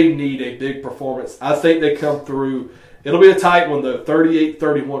 So they need a big performance. I think they come through. It'll be a tight one, though.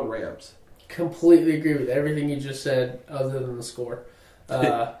 38-31 Rams. Completely agree with everything you just said other than the score.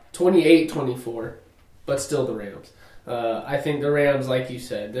 28-24, but still the Rams. I think the Rams, like you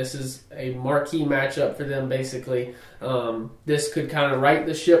said, this is a marquee matchup for them, basically. This could kind of right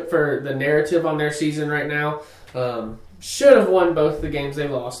the ship for the narrative on their season right now. Should have won both the games they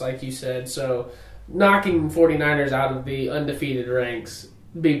lost, like you said. So knocking 49ers out of the undefeated ranks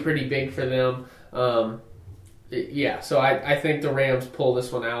be pretty big for them. So I think the Rams pull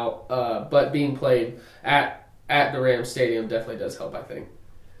this one out. But being played at the Rams Stadium definitely does help, I think.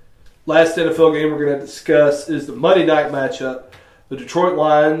 Last NFL game we're going to discuss is the Monday night matchup. The Detroit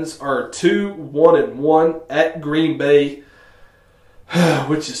Lions are 2-1-1 at Green Bay,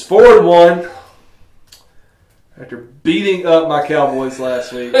 which is 4-1 after beating up my Cowboys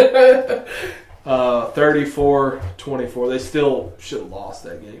last week. 34-24. They still should have lost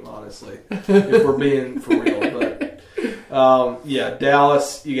that game, honestly, if we're being for real. But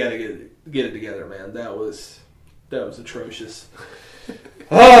Dallas, you got to get it together, man. That was atrocious.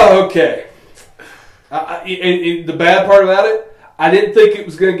 Oh, okay. And the bad part about it, I didn't think it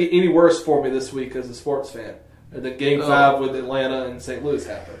was going to get any worse for me this week as a sports fan. And then Game 5 with Atlanta and St. Louis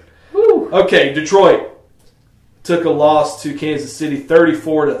happened. Woo. Okay, Detroit took a loss to Kansas City,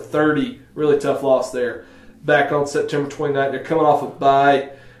 34-30. Really tough loss there. Back on September 29th. They're coming off a bye.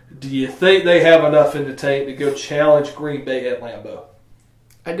 Do you think they have enough in the tank to go challenge Green Bay at Lambeau?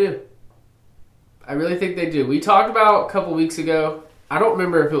 I do. I really think they do. We talked about a couple weeks ago. I don't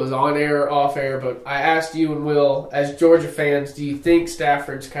remember if it was on air or off air, but I asked you and Will, as Georgia fans, do you think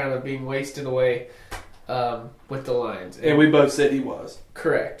Stafford's kind of being wasted away with the Lions? And we both said he was.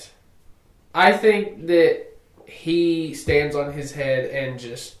 Correct. I think that he stands on his head and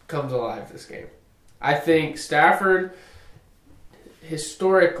just comes alive this game. I think Stafford,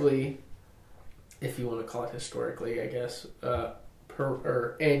 historically, if you want to call it historically, I guess,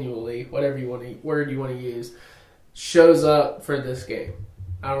 or annually, whatever word you want to use, shows up for this game.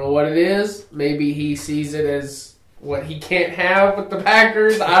 I don't know what it is. Maybe he sees it as what he can't have with the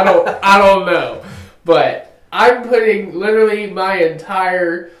Packers. I don't know. But I'm putting literally my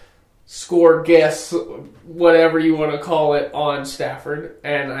entire score guess, whatever you want to call it, on Stafford.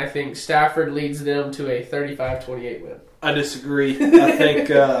 And I think Stafford leads them to a 35-28 win. I disagree. I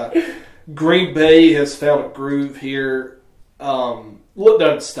think Green Bay has found a groove here. Looked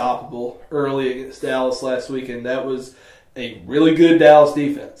unstoppable early against Dallas last weekend. That was a really good Dallas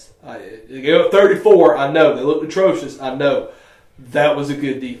defense. They go up 34. I know. They looked atrocious. I know. That was a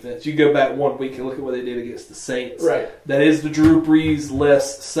good defense. You go back 1 week and look at what they did against the Saints. Right. That is the Drew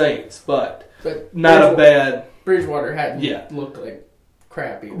Brees-less Saints, but not a bad... Bridgewater hadn't looked like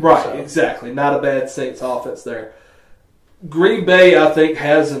crap either. Right, so. Exactly. Not a bad Saints offense there. Green Bay, I think,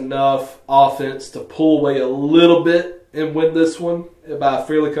 has enough offense to pull away a little bit and win this one by a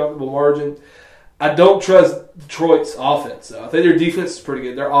fairly comfortable margin. I don't trust Detroit's offense, though. I think their defense is pretty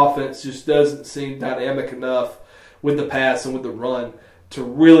good. Their offense just doesn't seem dynamic enough with the pass and with the run to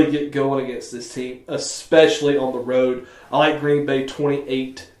really get going against this team, especially on the road. I like Green Bay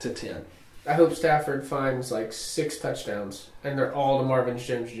 28-10. I hope Stafford finds like 6 touchdowns, and they're all to Marvin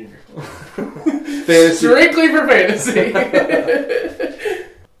Jones Jr. Fantasy. Strictly for fantasy.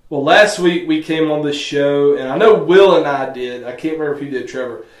 Well, last week we came on this show, and I know Will and I did. I can't remember if you did,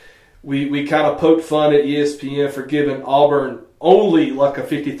 Trevor. We kind of poked fun at ESPN for giving Auburn only like a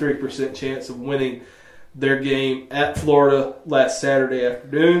 53% chance of winning their game at Florida last Saturday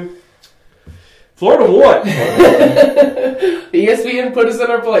afternoon. Florida won. ESPN put us in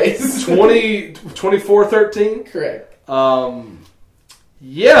our place. 24-13. Correct.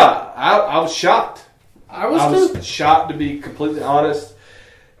 Yeah, I was shocked. I was too. Shocked, to be completely honest.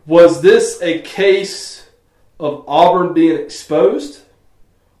 Was this a case of Auburn being exposed?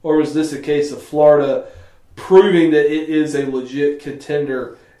 Or was this a case of Florida proving that it is a legit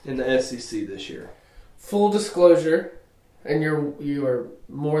contender in the SEC this year? Full disclosure, and you are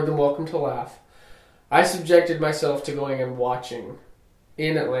more than welcome to laugh. I subjected myself to going and watching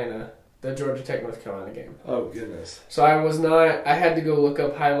in Atlanta the Georgia Tech North Carolina game. Oh, goodness. So I had to go look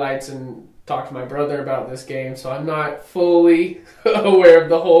up highlights and talk to my brother about this game, so I'm not fully aware of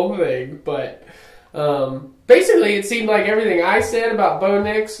the whole thing. But basically, it seemed like everything I said about Bo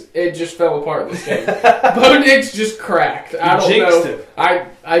Nix, it just fell apart this game. Bo Nix just cracked. I don't know. Him.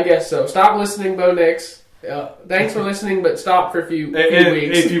 I guess so. Stop listening, Bo Nix. Thanks for listening, but stop for a few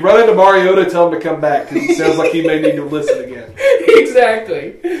weeks. If you run into Mariota, tell him to come back, because it sounds like he may need to listen again.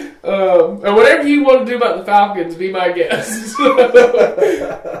 Exactly. And whatever you want to do about the Falcons, be my guest.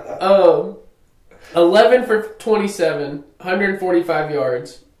 11 for 27, 145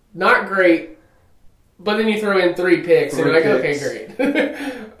 yards. Not great, but then you throw in 3 picks, and you're like, okay, great.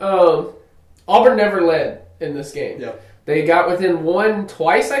 Auburn never led in this game. Yep. They got within 1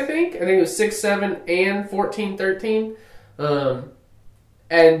 twice, I think. I think it was 6-7 and 14-13.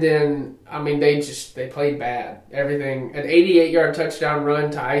 And then, I mean, they played bad. Everything, an 88-yard touchdown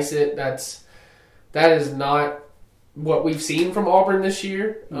run to ice it. That is not what we've seen from Auburn this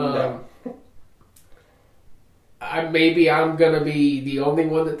year. No. Maybe I'm going to be the only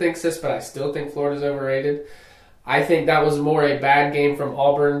one that thinks this, but I still think Florida's overrated. I think that was more a bad game from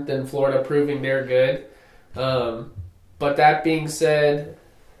Auburn than Florida proving they're good. But that being said,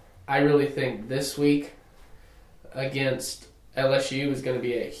 I really think this week against LSU is going to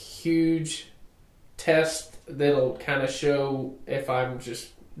be a huge test that'll kind of show if I'm just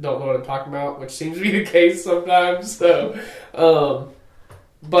don't know what I'm talking about, which seems to be the case sometimes. So,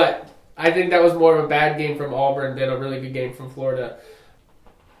 but I think that was more of a bad game from Auburn than a really good game from Florida.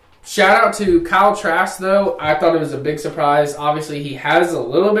 Shout out to Kyle Trask, though. I thought it was a big surprise. Obviously, he has a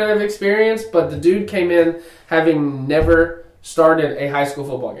little bit of experience, but the dude came in having never started a high school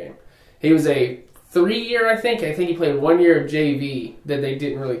football game. He was a 3-year, I think. I think he played 1 year of JV that they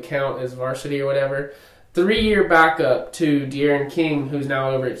didn't really count as varsity or whatever. 3-year backup to De'Aaron King, who's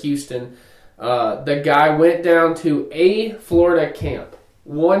now over at Houston. The guy went down to a Florida camp,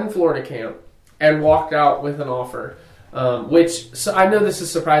 one Florida camp, and walked out with an offer. So I know this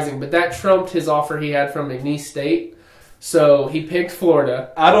is surprising, but that trumped his offer he had from McNeese State. So he picked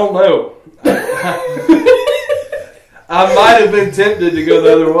Florida. I don't know. I might have been tempted to go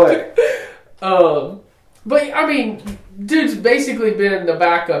the other way. But, I mean, dude's basically been the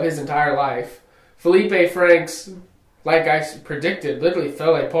backup his entire life. Felipe Franks, like I predicted, literally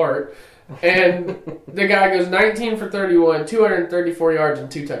fell apart. And the guy goes 19 for 31, 234 yards, and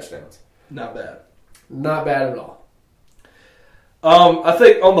 2 touchdowns. Not bad. Not bad at all. I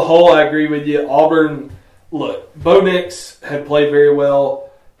think on the whole, I agree with you. Auburn, look, Bo Nix had played very well.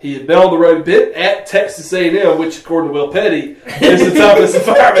 He had been on the road, been at Texas A&M, which, according to Will Petty, is the toughest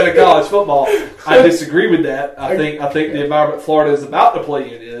environment in college football. I disagree with that. I think the environment Florida is about to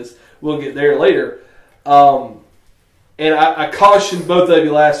play in is. We'll get there later. And I cautioned both of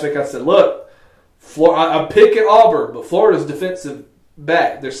you last week. I said, look, I'm picking Auburn, but Florida's defensive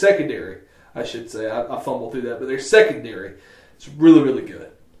back, their secondary, I should say. I fumbled through that, but their secondary is really, really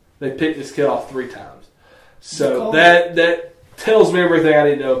good. They picked this kid off 3 times. So that tells me everything I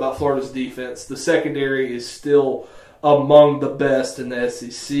need to know about Florida's defense. The secondary is still among the best in the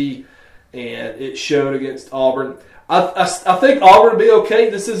SEC, and it showed against Auburn. I think Auburn will be okay.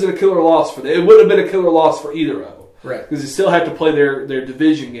 This isn't a killer loss for them. It would have been a killer loss for either of them. Right. Because they still have to play their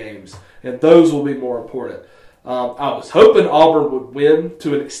division games, and those will be more important. I was hoping Auburn would win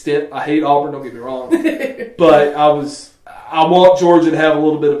to an extent. I hate Auburn, don't get me wrong. But I want Georgia to have a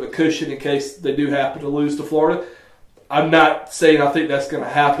little bit of a cushion in case they do happen to lose to Florida. I'm not saying I think that's going to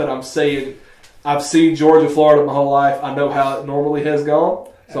happen. I'm saying I've seen Georgia, Florida my whole life. I know how it normally has gone.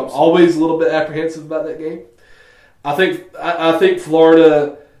 So I'm always a little bit apprehensive about that game. I think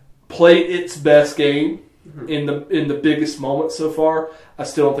Florida played its best game in the biggest moment so far. I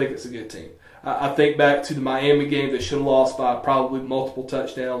still don't think it's a good team. I think back to the Miami game, they should have lost by probably multiple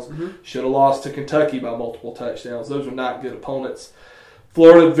touchdowns. Should have lost to Kentucky by multiple touchdowns. Those are not good opponents.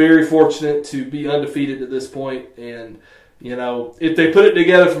 Florida very fortunate to be undefeated at this point, and if they put it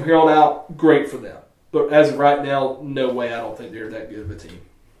together from here on out, great for them. But as of right now, no way. I don't think they're that good of a team.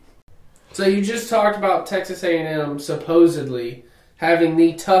 So you just talked about Texas A&M supposedly having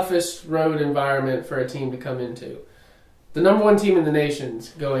the toughest road environment for a team to come into. The number one team in the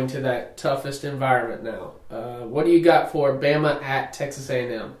nation's going to that toughest environment now. What do you got for Bama at Texas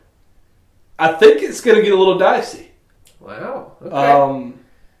A&M? I think it's going to get a little dicey. Wow. Okay.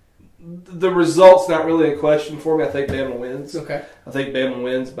 The result's not really a question for me. I think Bama wins. Okay. I think Bama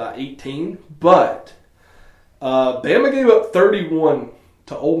wins by 18. But Bama gave up 31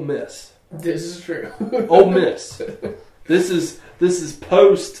 to Ole Miss. This is true. Ole Miss. This is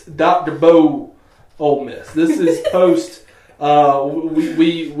post Dr. Bo Ole Miss. This is post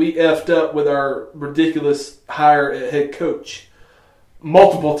we effed up with our ridiculous hire at head coach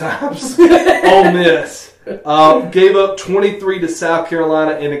multiple times. Ole Miss gave up 23 to South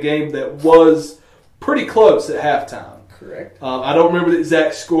Carolina in a game that was pretty close at halftime. Correct. I don't remember the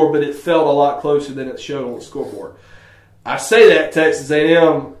exact score, but it felt a lot closer than it showed on the scoreboard. I say that Texas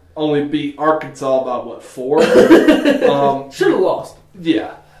A&M only beat Arkansas by 4? Should have lost.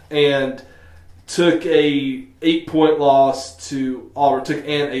 Yeah, and took a 8-point loss to Auburn. Took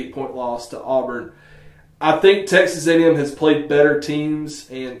an 8-point loss to Auburn. I think Texas A&M has played better teams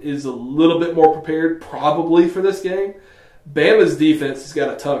and is a little bit more prepared probably for this game. Bama's defense has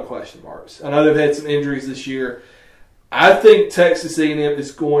got a ton of question marks. I know they've had some injuries this year. I think Texas A&M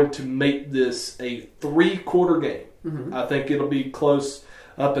is going to make this a 3-quarter game. Mm-hmm. I think it'll be close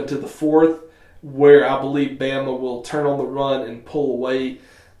up into the 4th, where I believe Bama will turn on the run and pull away.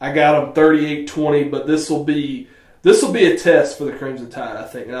 I got them 38-20, but this will be a test for the Crimson Tide, I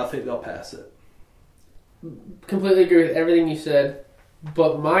think, and I think they'll pass it. Completely agree with everything you said,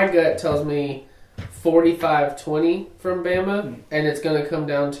 but my gut tells me 45-20 from Bama, and it's going to come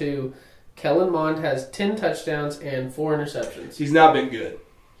down to Kellen Mond has 10 touchdowns and 4 interceptions. He's not been good.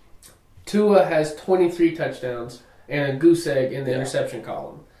 Tua has 23 touchdowns and a goose egg in the interception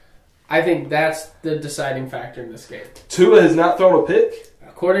column. I think that's the deciding factor in this game. Tua has not thrown a pick?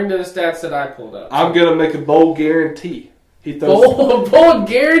 According to the stats that I pulled up. I'm going to make a bold guarantee. Bold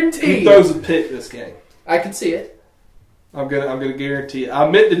guarantee? He throws a pick this game. I can see it. I'm gonna guarantee it. I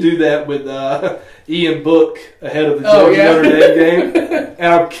meant to do that with Ian Book ahead of the Georgia Notre Dame game,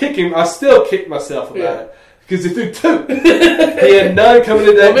 and I still kick myself about it because he threw 2. He had none coming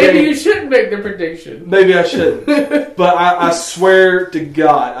into that game. Maybe you shouldn't make the prediction. Maybe I shouldn't. But I swear to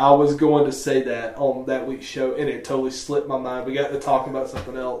God, I was going to say that on that week's show, and it totally slipped my mind. We got to talking about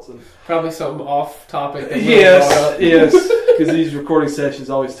something else, and probably something off topic. Yes, because these recording sessions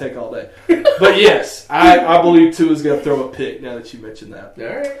always take all day. But yes, I believe Tua's going to throw a pick now that you mentioned that. All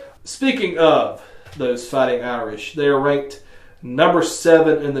right. Speaking of those Fighting Irish, they are ranked number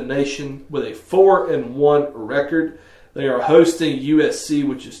 7 in the nation with a 4-1 record. They are hosting USC,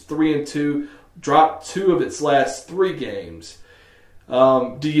 which is 3-2, dropped 2 of its last 3 games.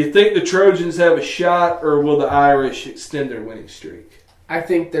 Do you think the Trojans have a shot, or will the Irish extend their winning streak? I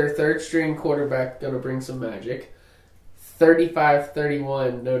think their third-string quarterback going to bring some magic.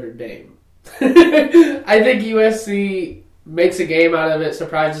 35-31 Notre Dame. I think USC makes a game out of it,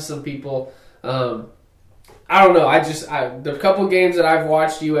 surprises some people. I don't know. The couple games that I've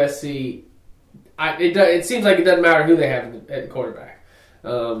watched USC, it seems like it doesn't matter who they have at quarterback.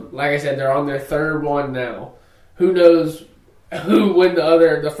 Like I said, they're on their 3rd one now. Who knows when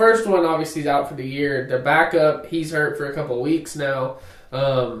the first one obviously is out for the year. The backup, he's hurt for a couple of weeks now.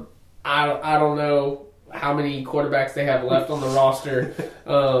 I don't know how many quarterbacks they have left on the roster.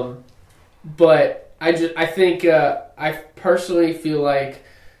 But I think I personally feel like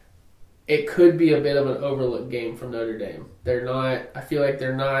it could be a bit of an overlooked game from Notre Dame. I feel like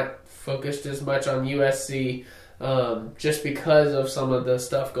they're not focused as much on USC just because of some of the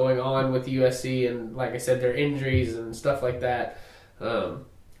stuff going on with USC and, like I said, their injuries and stuff like that.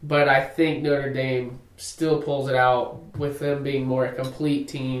 But I think Notre Dame still pulls it out with them being more a complete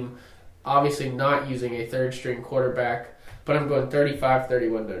team, obviously not using a third-string quarterback. But I'm going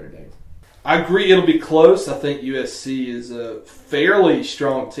 35-31 Notre Dame. I agree it'll be close. I think USC is a fairly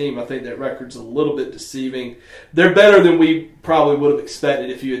strong team. I think that record's a little bit deceiving. They're better than we probably would have expected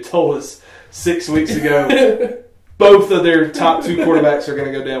if you had told us 6 weeks ago. Both of their top 2 quarterbacks are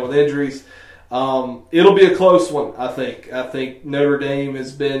going to go down with injuries. It'll be a close one, I think. I think Notre Dame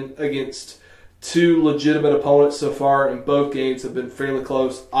has been against two legitimate opponents so far, and both games have been fairly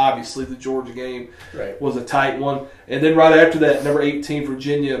close. Obviously, the Georgia game was a tight one. And then right after that, number 18,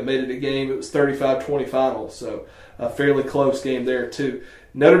 Virginia, made it a game. It was 35-20 final, so a fairly close game there, too.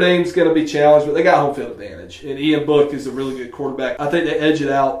 Notre Dame's going to be challenged, but they got home field advantage. And Ian Book is a really good quarterback. I think they edge it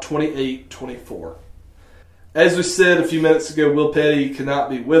out 28-24. As we said a few minutes ago, Will Petty cannot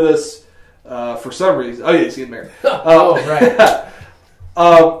be with us for some reason. Oh, yeah, he's getting married. Right.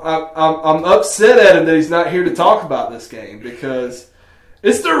 I'm upset at him that he's not here to talk about this game because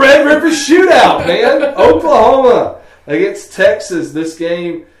it's the Red River Shootout, man. Oklahoma against Texas. This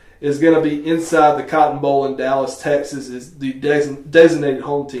game is going to be inside the Cotton Bowl in Dallas. Texas is the designated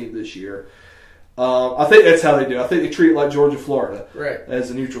home team this year. I think that's how they do. I think they treat it like Georgia, Florida, as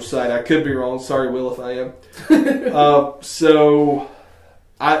a neutral site. I could be wrong. Sorry, Will, if I am. So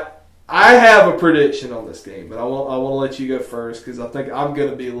I have a prediction on this game, but I want to let you go first because I think I'm going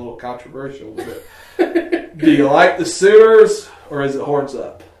to be a little controversial with it. Do you like the Sooners or is it horns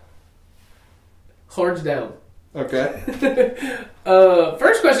up? Horns down. Okay.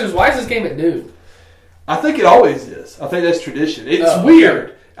 First question is, why is this game at noon? I think it always is. I think that's tradition. It's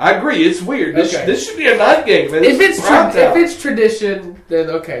weird. I agree. It's weird. This should be a night game, man. If it's tradition, then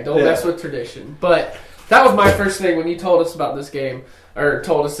okay, don't mess with tradition. But that was my first thing when you told us about this game, or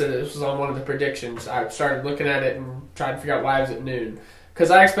told us that this was on one of the predictions. I started looking at it and trying to figure out why it was at noon.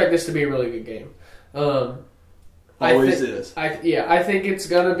 Because I expect this to be a really good game. Always is. I think it's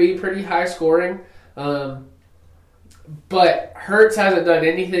going to be pretty high scoring. But Hurts hasn't done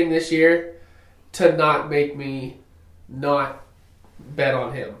anything this year to not make me not bet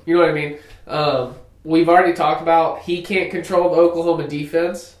on him. You know what I mean? We've already talked about he can't control the Oklahoma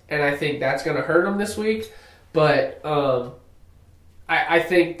defense, and I think that's going to hurt him this week. But I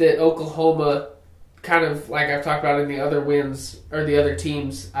think that Oklahoma, kind of like I've talked about in the other wins or the other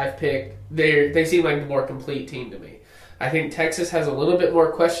teams I've picked, they seem like the more complete team to me. I think Texas has a little bit more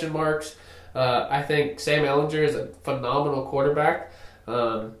question marks. I think Sam Ehlinger is a phenomenal quarterback.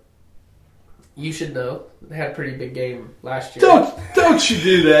 You should know they had a pretty big game last year. Don't you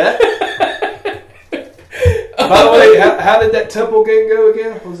do that? By the way, how did that Temple game go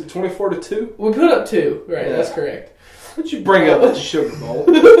again? Was it 24-2? We put up 2. Right, yeah. That's correct. What'd you bring up the Sugar Bowl?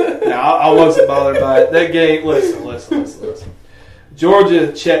 No, I wasn't bothered by it. That game, listen.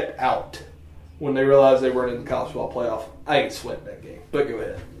 Georgia checked out when they realized they weren't in the college football playoff. I ain't sweating that game, but go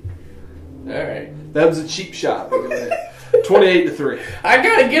ahead. All right. That was a cheap shot, but go ahead. 28-3. I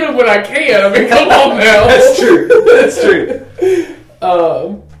gotta get them when I can. I mean, come on now. That's true.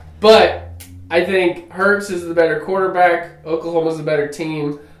 But I think Hurts is the better quarterback. Oklahoma's the better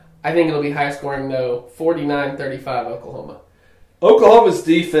team. I think it'll be high scoring though. 49-35 Oklahoma. Oklahoma's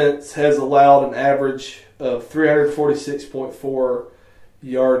defense has allowed an average of 346.4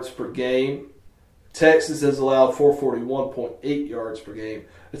 yards per game. Texas has allowed 441.8 yards per game.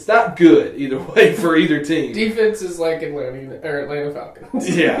 It's not good either way for either team. Defense is like Atlanta Falcons.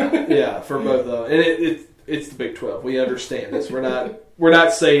 yeah, for both of them. And it's the Big 12. We understand this. We're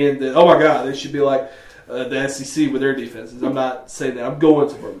not saying that, oh my God, they should be like the SEC with their defenses. I'm not saying that. I'm going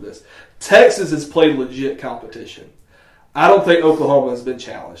somewhere with this. Texas has played legit competition. I don't think Oklahoma has been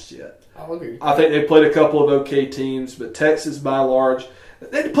challenged yet. I'll agree. I think they played a couple of okay teams, but Texas, by and large,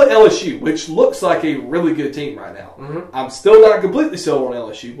 they had to play LSU, which looks like a really good team right now. Mm-hmm. I'm still not completely sold on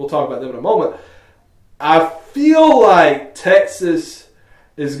LSU. We'll talk about them in a moment. I feel like Texas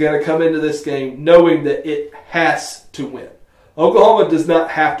is going to come into this game knowing that it has to win. Oklahoma does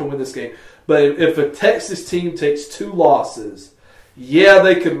not have to win this game. But if a Texas team takes 2 losses, yeah,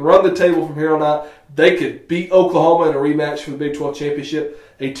 they could run the table from here on out. They could beat Oklahoma in a rematch for the Big 12 championship.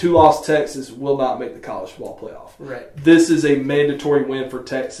 A 2-loss Texas will not make the college football playoff. Right. This is a mandatory win for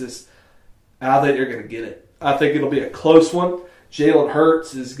Texas, and I think they're going to get it. I think it'll be a close one. Jalen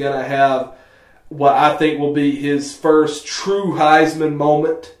Hurts is going to have what I think will be his first true Heisman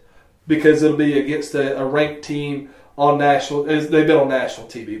moment because it'll be against a ranked team on national. They've been on national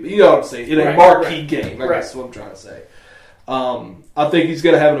TV, but you know what I'm saying. It's a marquee game. That's what I'm trying to say. I think he's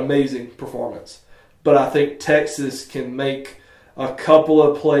going to have an amazing performance, but I think Texas can make a couple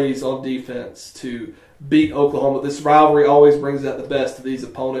of plays on defense to beat Oklahoma. This rivalry always brings out the best of these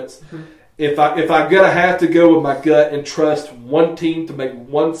opponents. Mm-hmm. If I'm going to have to go with my gut and trust one team to make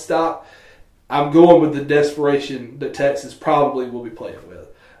one stop, I'm going with the desperation that Texas probably will be playing with.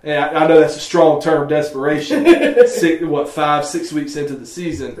 And I know that's a strong term, desperation, 5-6 weeks into the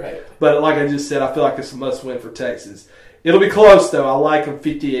season. Right. But like I just said, I feel like it's a must-win for Texas. It'll be close, though. I like them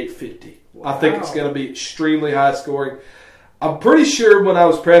 58-50. Wow. I think it's going to be extremely high scoring. I'm pretty sure when I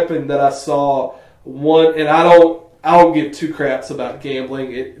was prepping that I saw one, and I don't I don't give two craps about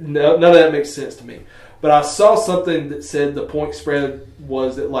gambling. None of that makes sense to me. But I saw something that said the point spread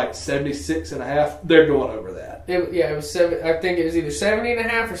was at like 76.5. They're going over that. It was 7. I think it was either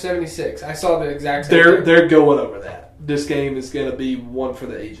 70.5 or 76. I saw the exact same. They're going over that. This game is going to be one for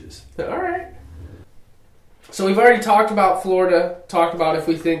the ages. All right. So we've already talked about Florida. Talked about if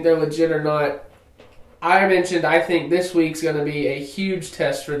we think they're legit or not. I mentioned I think this week's going to be a huge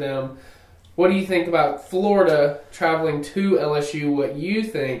test for them. What do you think about Florida traveling to LSU? What you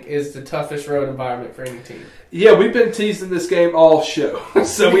think is the toughest road environment for any team? Yeah, we've been teasing this game all show,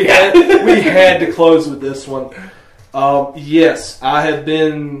 so we had to close with this one. Yes, I have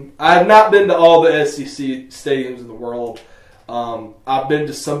not been to all the SEC stadiums in the world. I've been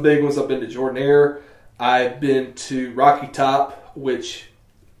to some big ones. I've been to Jordan-Hare. I've been to Rocky Top, which,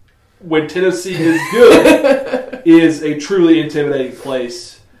 when Tennessee is good, is a truly intimidating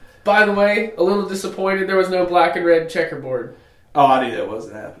place. By the way, a little disappointed there was no black and red checkerboard. Oh, I knew that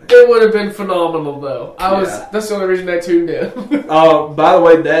wasn't happening. It would have been phenomenal, though. That's the only reason I tuned in. By the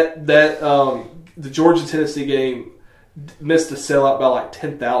way, the Georgia-Tennessee game missed a sellout by like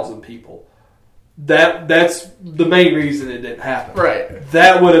 10,000 people. That's the main reason it didn't happen. Right.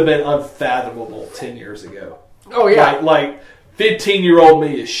 That would have been unfathomable 10 years ago. Oh, yeah. Like 15-year-old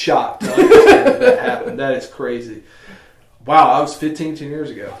me is shocked to understand that happened. That is crazy. Wow, I was 15 10 years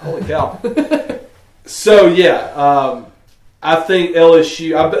ago. Holy cow. So, yeah, I think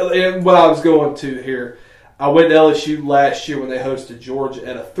LSU, and what I was going to here, I went to LSU last year when they hosted Georgia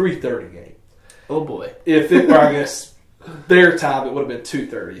at a 3:30 game. Oh, boy. If it were, I guess, their time, it would have been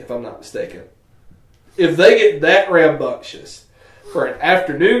 2:30, if I'm not mistaken. If they get that rambunctious for an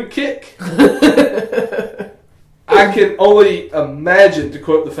afternoon kick, I can only imagine, to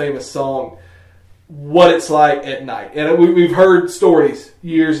quote the famous song, what it's like at night. And we've heard stories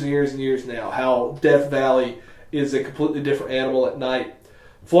years and years and years now how Death Valley is a completely different animal at night.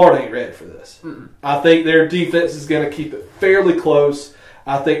 Florida ain't ready for this. Mm-mm. I think their defense is going to keep it fairly close.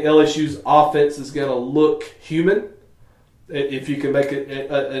 I think LSU's offense is going to look human. If you can make an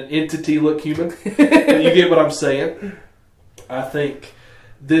entity look human. You get what I'm saying? I think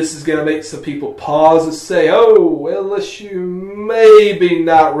this is going to make some people pause and say, oh, LSU may be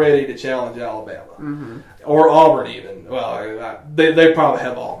not ready to challenge Alabama. Mm-hmm. Or Auburn even. Well, they probably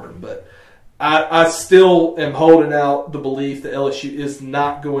have Auburn, but I still am holding out the belief that LSU is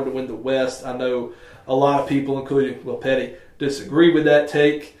not going to win the West. I know a lot of people, including Will Petty, disagree with that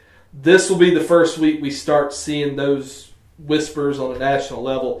take. This will be the first week we start seeing those whispers on a national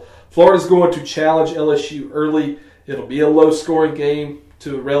level. Florida's going to challenge LSU early. It'll be a low-scoring game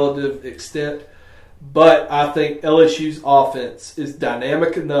to a relative extent, but I think LSU's offense is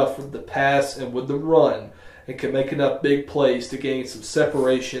dynamic enough with the pass and with the run and can make enough big plays to gain some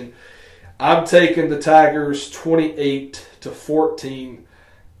separation. I'm taking the Tigers 28-14,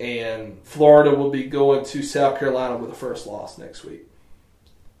 and Florida will be going to South Carolina with a first loss next week.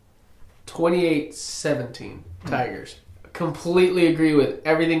 28-17, Tigers. Completely agree with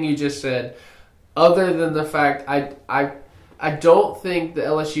everything you just said, other than the fact I don't think the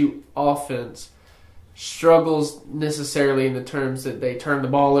LSU offense struggles necessarily in the terms that they turn the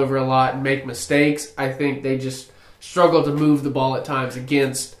ball over a lot and make mistakes. I think they just struggle to move the ball at times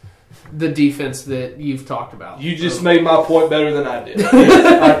against the defense that you've talked about. You just made my point better than I did.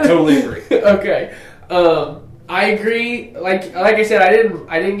 Yes, I totally agree. Okay. I agree. Like I said,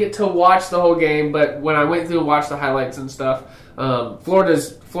 I didn't get to watch the whole game, but when I went through and watched the highlights and stuff,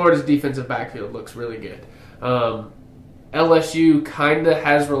 Florida's defensive backfield looks really good. LSU kind of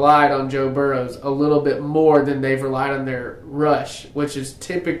has relied on Joe Burrows a little bit more than they've relied on their rush, which is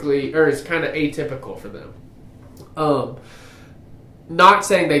typically, or is kind of atypical for them. Not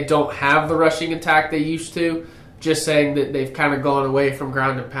saying they don't have the rushing attack they used to, just saying that they've kind of gone away from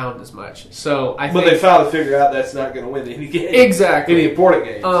ground and pound as much. So but they finally figured out that's not going to win any game. Exactly. Any important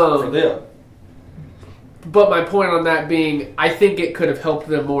games for them. But my point on that being, I think it could have helped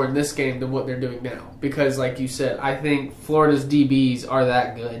them more in this game than what they're doing now. Because, like you said, I think Florida's DBs are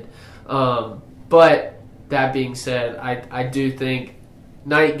that good. But that being said, I do think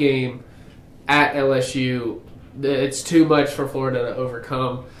night game at LSU, it's too much for Florida to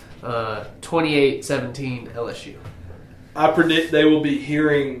overcome. 28-17 LSU. I predict they will be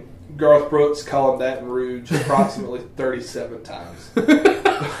hearing Garth Brooks call Baton Rouge approximately 37 times.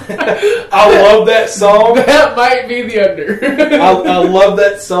 I love that song. That might be the under. I love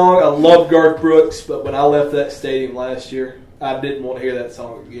that song. I love Garth Brooks, but when I left that stadium last year, I didn't want to hear that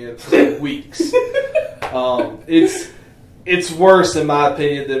song again for weeks. it's worse, in my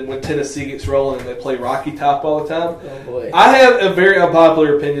opinion, than when Tennessee gets rolling and they play Rocky Top all the time. Oh, boy. I have a very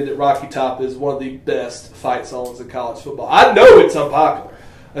unpopular opinion that Rocky Top is one of the best fight songs in college football. I know it's unpopular,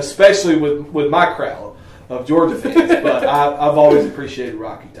 especially with my crowd of Georgia fans, but I've always appreciated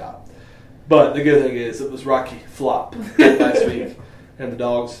Rocky Top. But the good thing is it was Rocky Flop last week, and the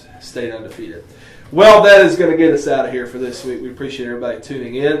Dogs stayed undefeated. Well, that is going to get us out of here for this week. We appreciate everybody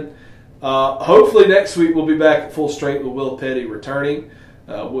tuning in. Hopefully next week we'll be back at full strength with Will Petty returning.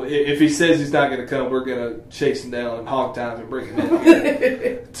 If he says he's not going to come, we're going to chase him down and hog time and bring him in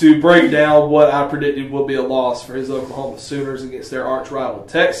here to break down what I predicted will be a loss for his Oklahoma Sooners against their arch rival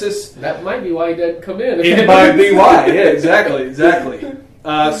Texas. That might be why he doesn't come in. It might be why. Yeah, exactly.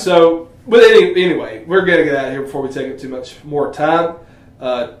 But anyway, we're going to get out of here before we take up too much more time.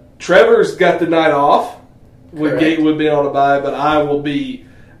 Trevor's got the night off with Gatewood being on a bye, but I will be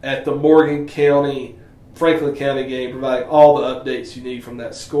at the Morgan County, Franklin County game, providing all the updates you need from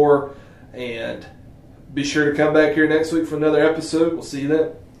that score. And be sure to come back here next week for another episode. We'll see you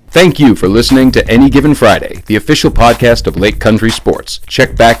then. Thank you for listening to Any Given Friday, the official podcast of Lake Country Sports.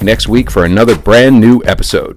 Check back next week for another brand new episode.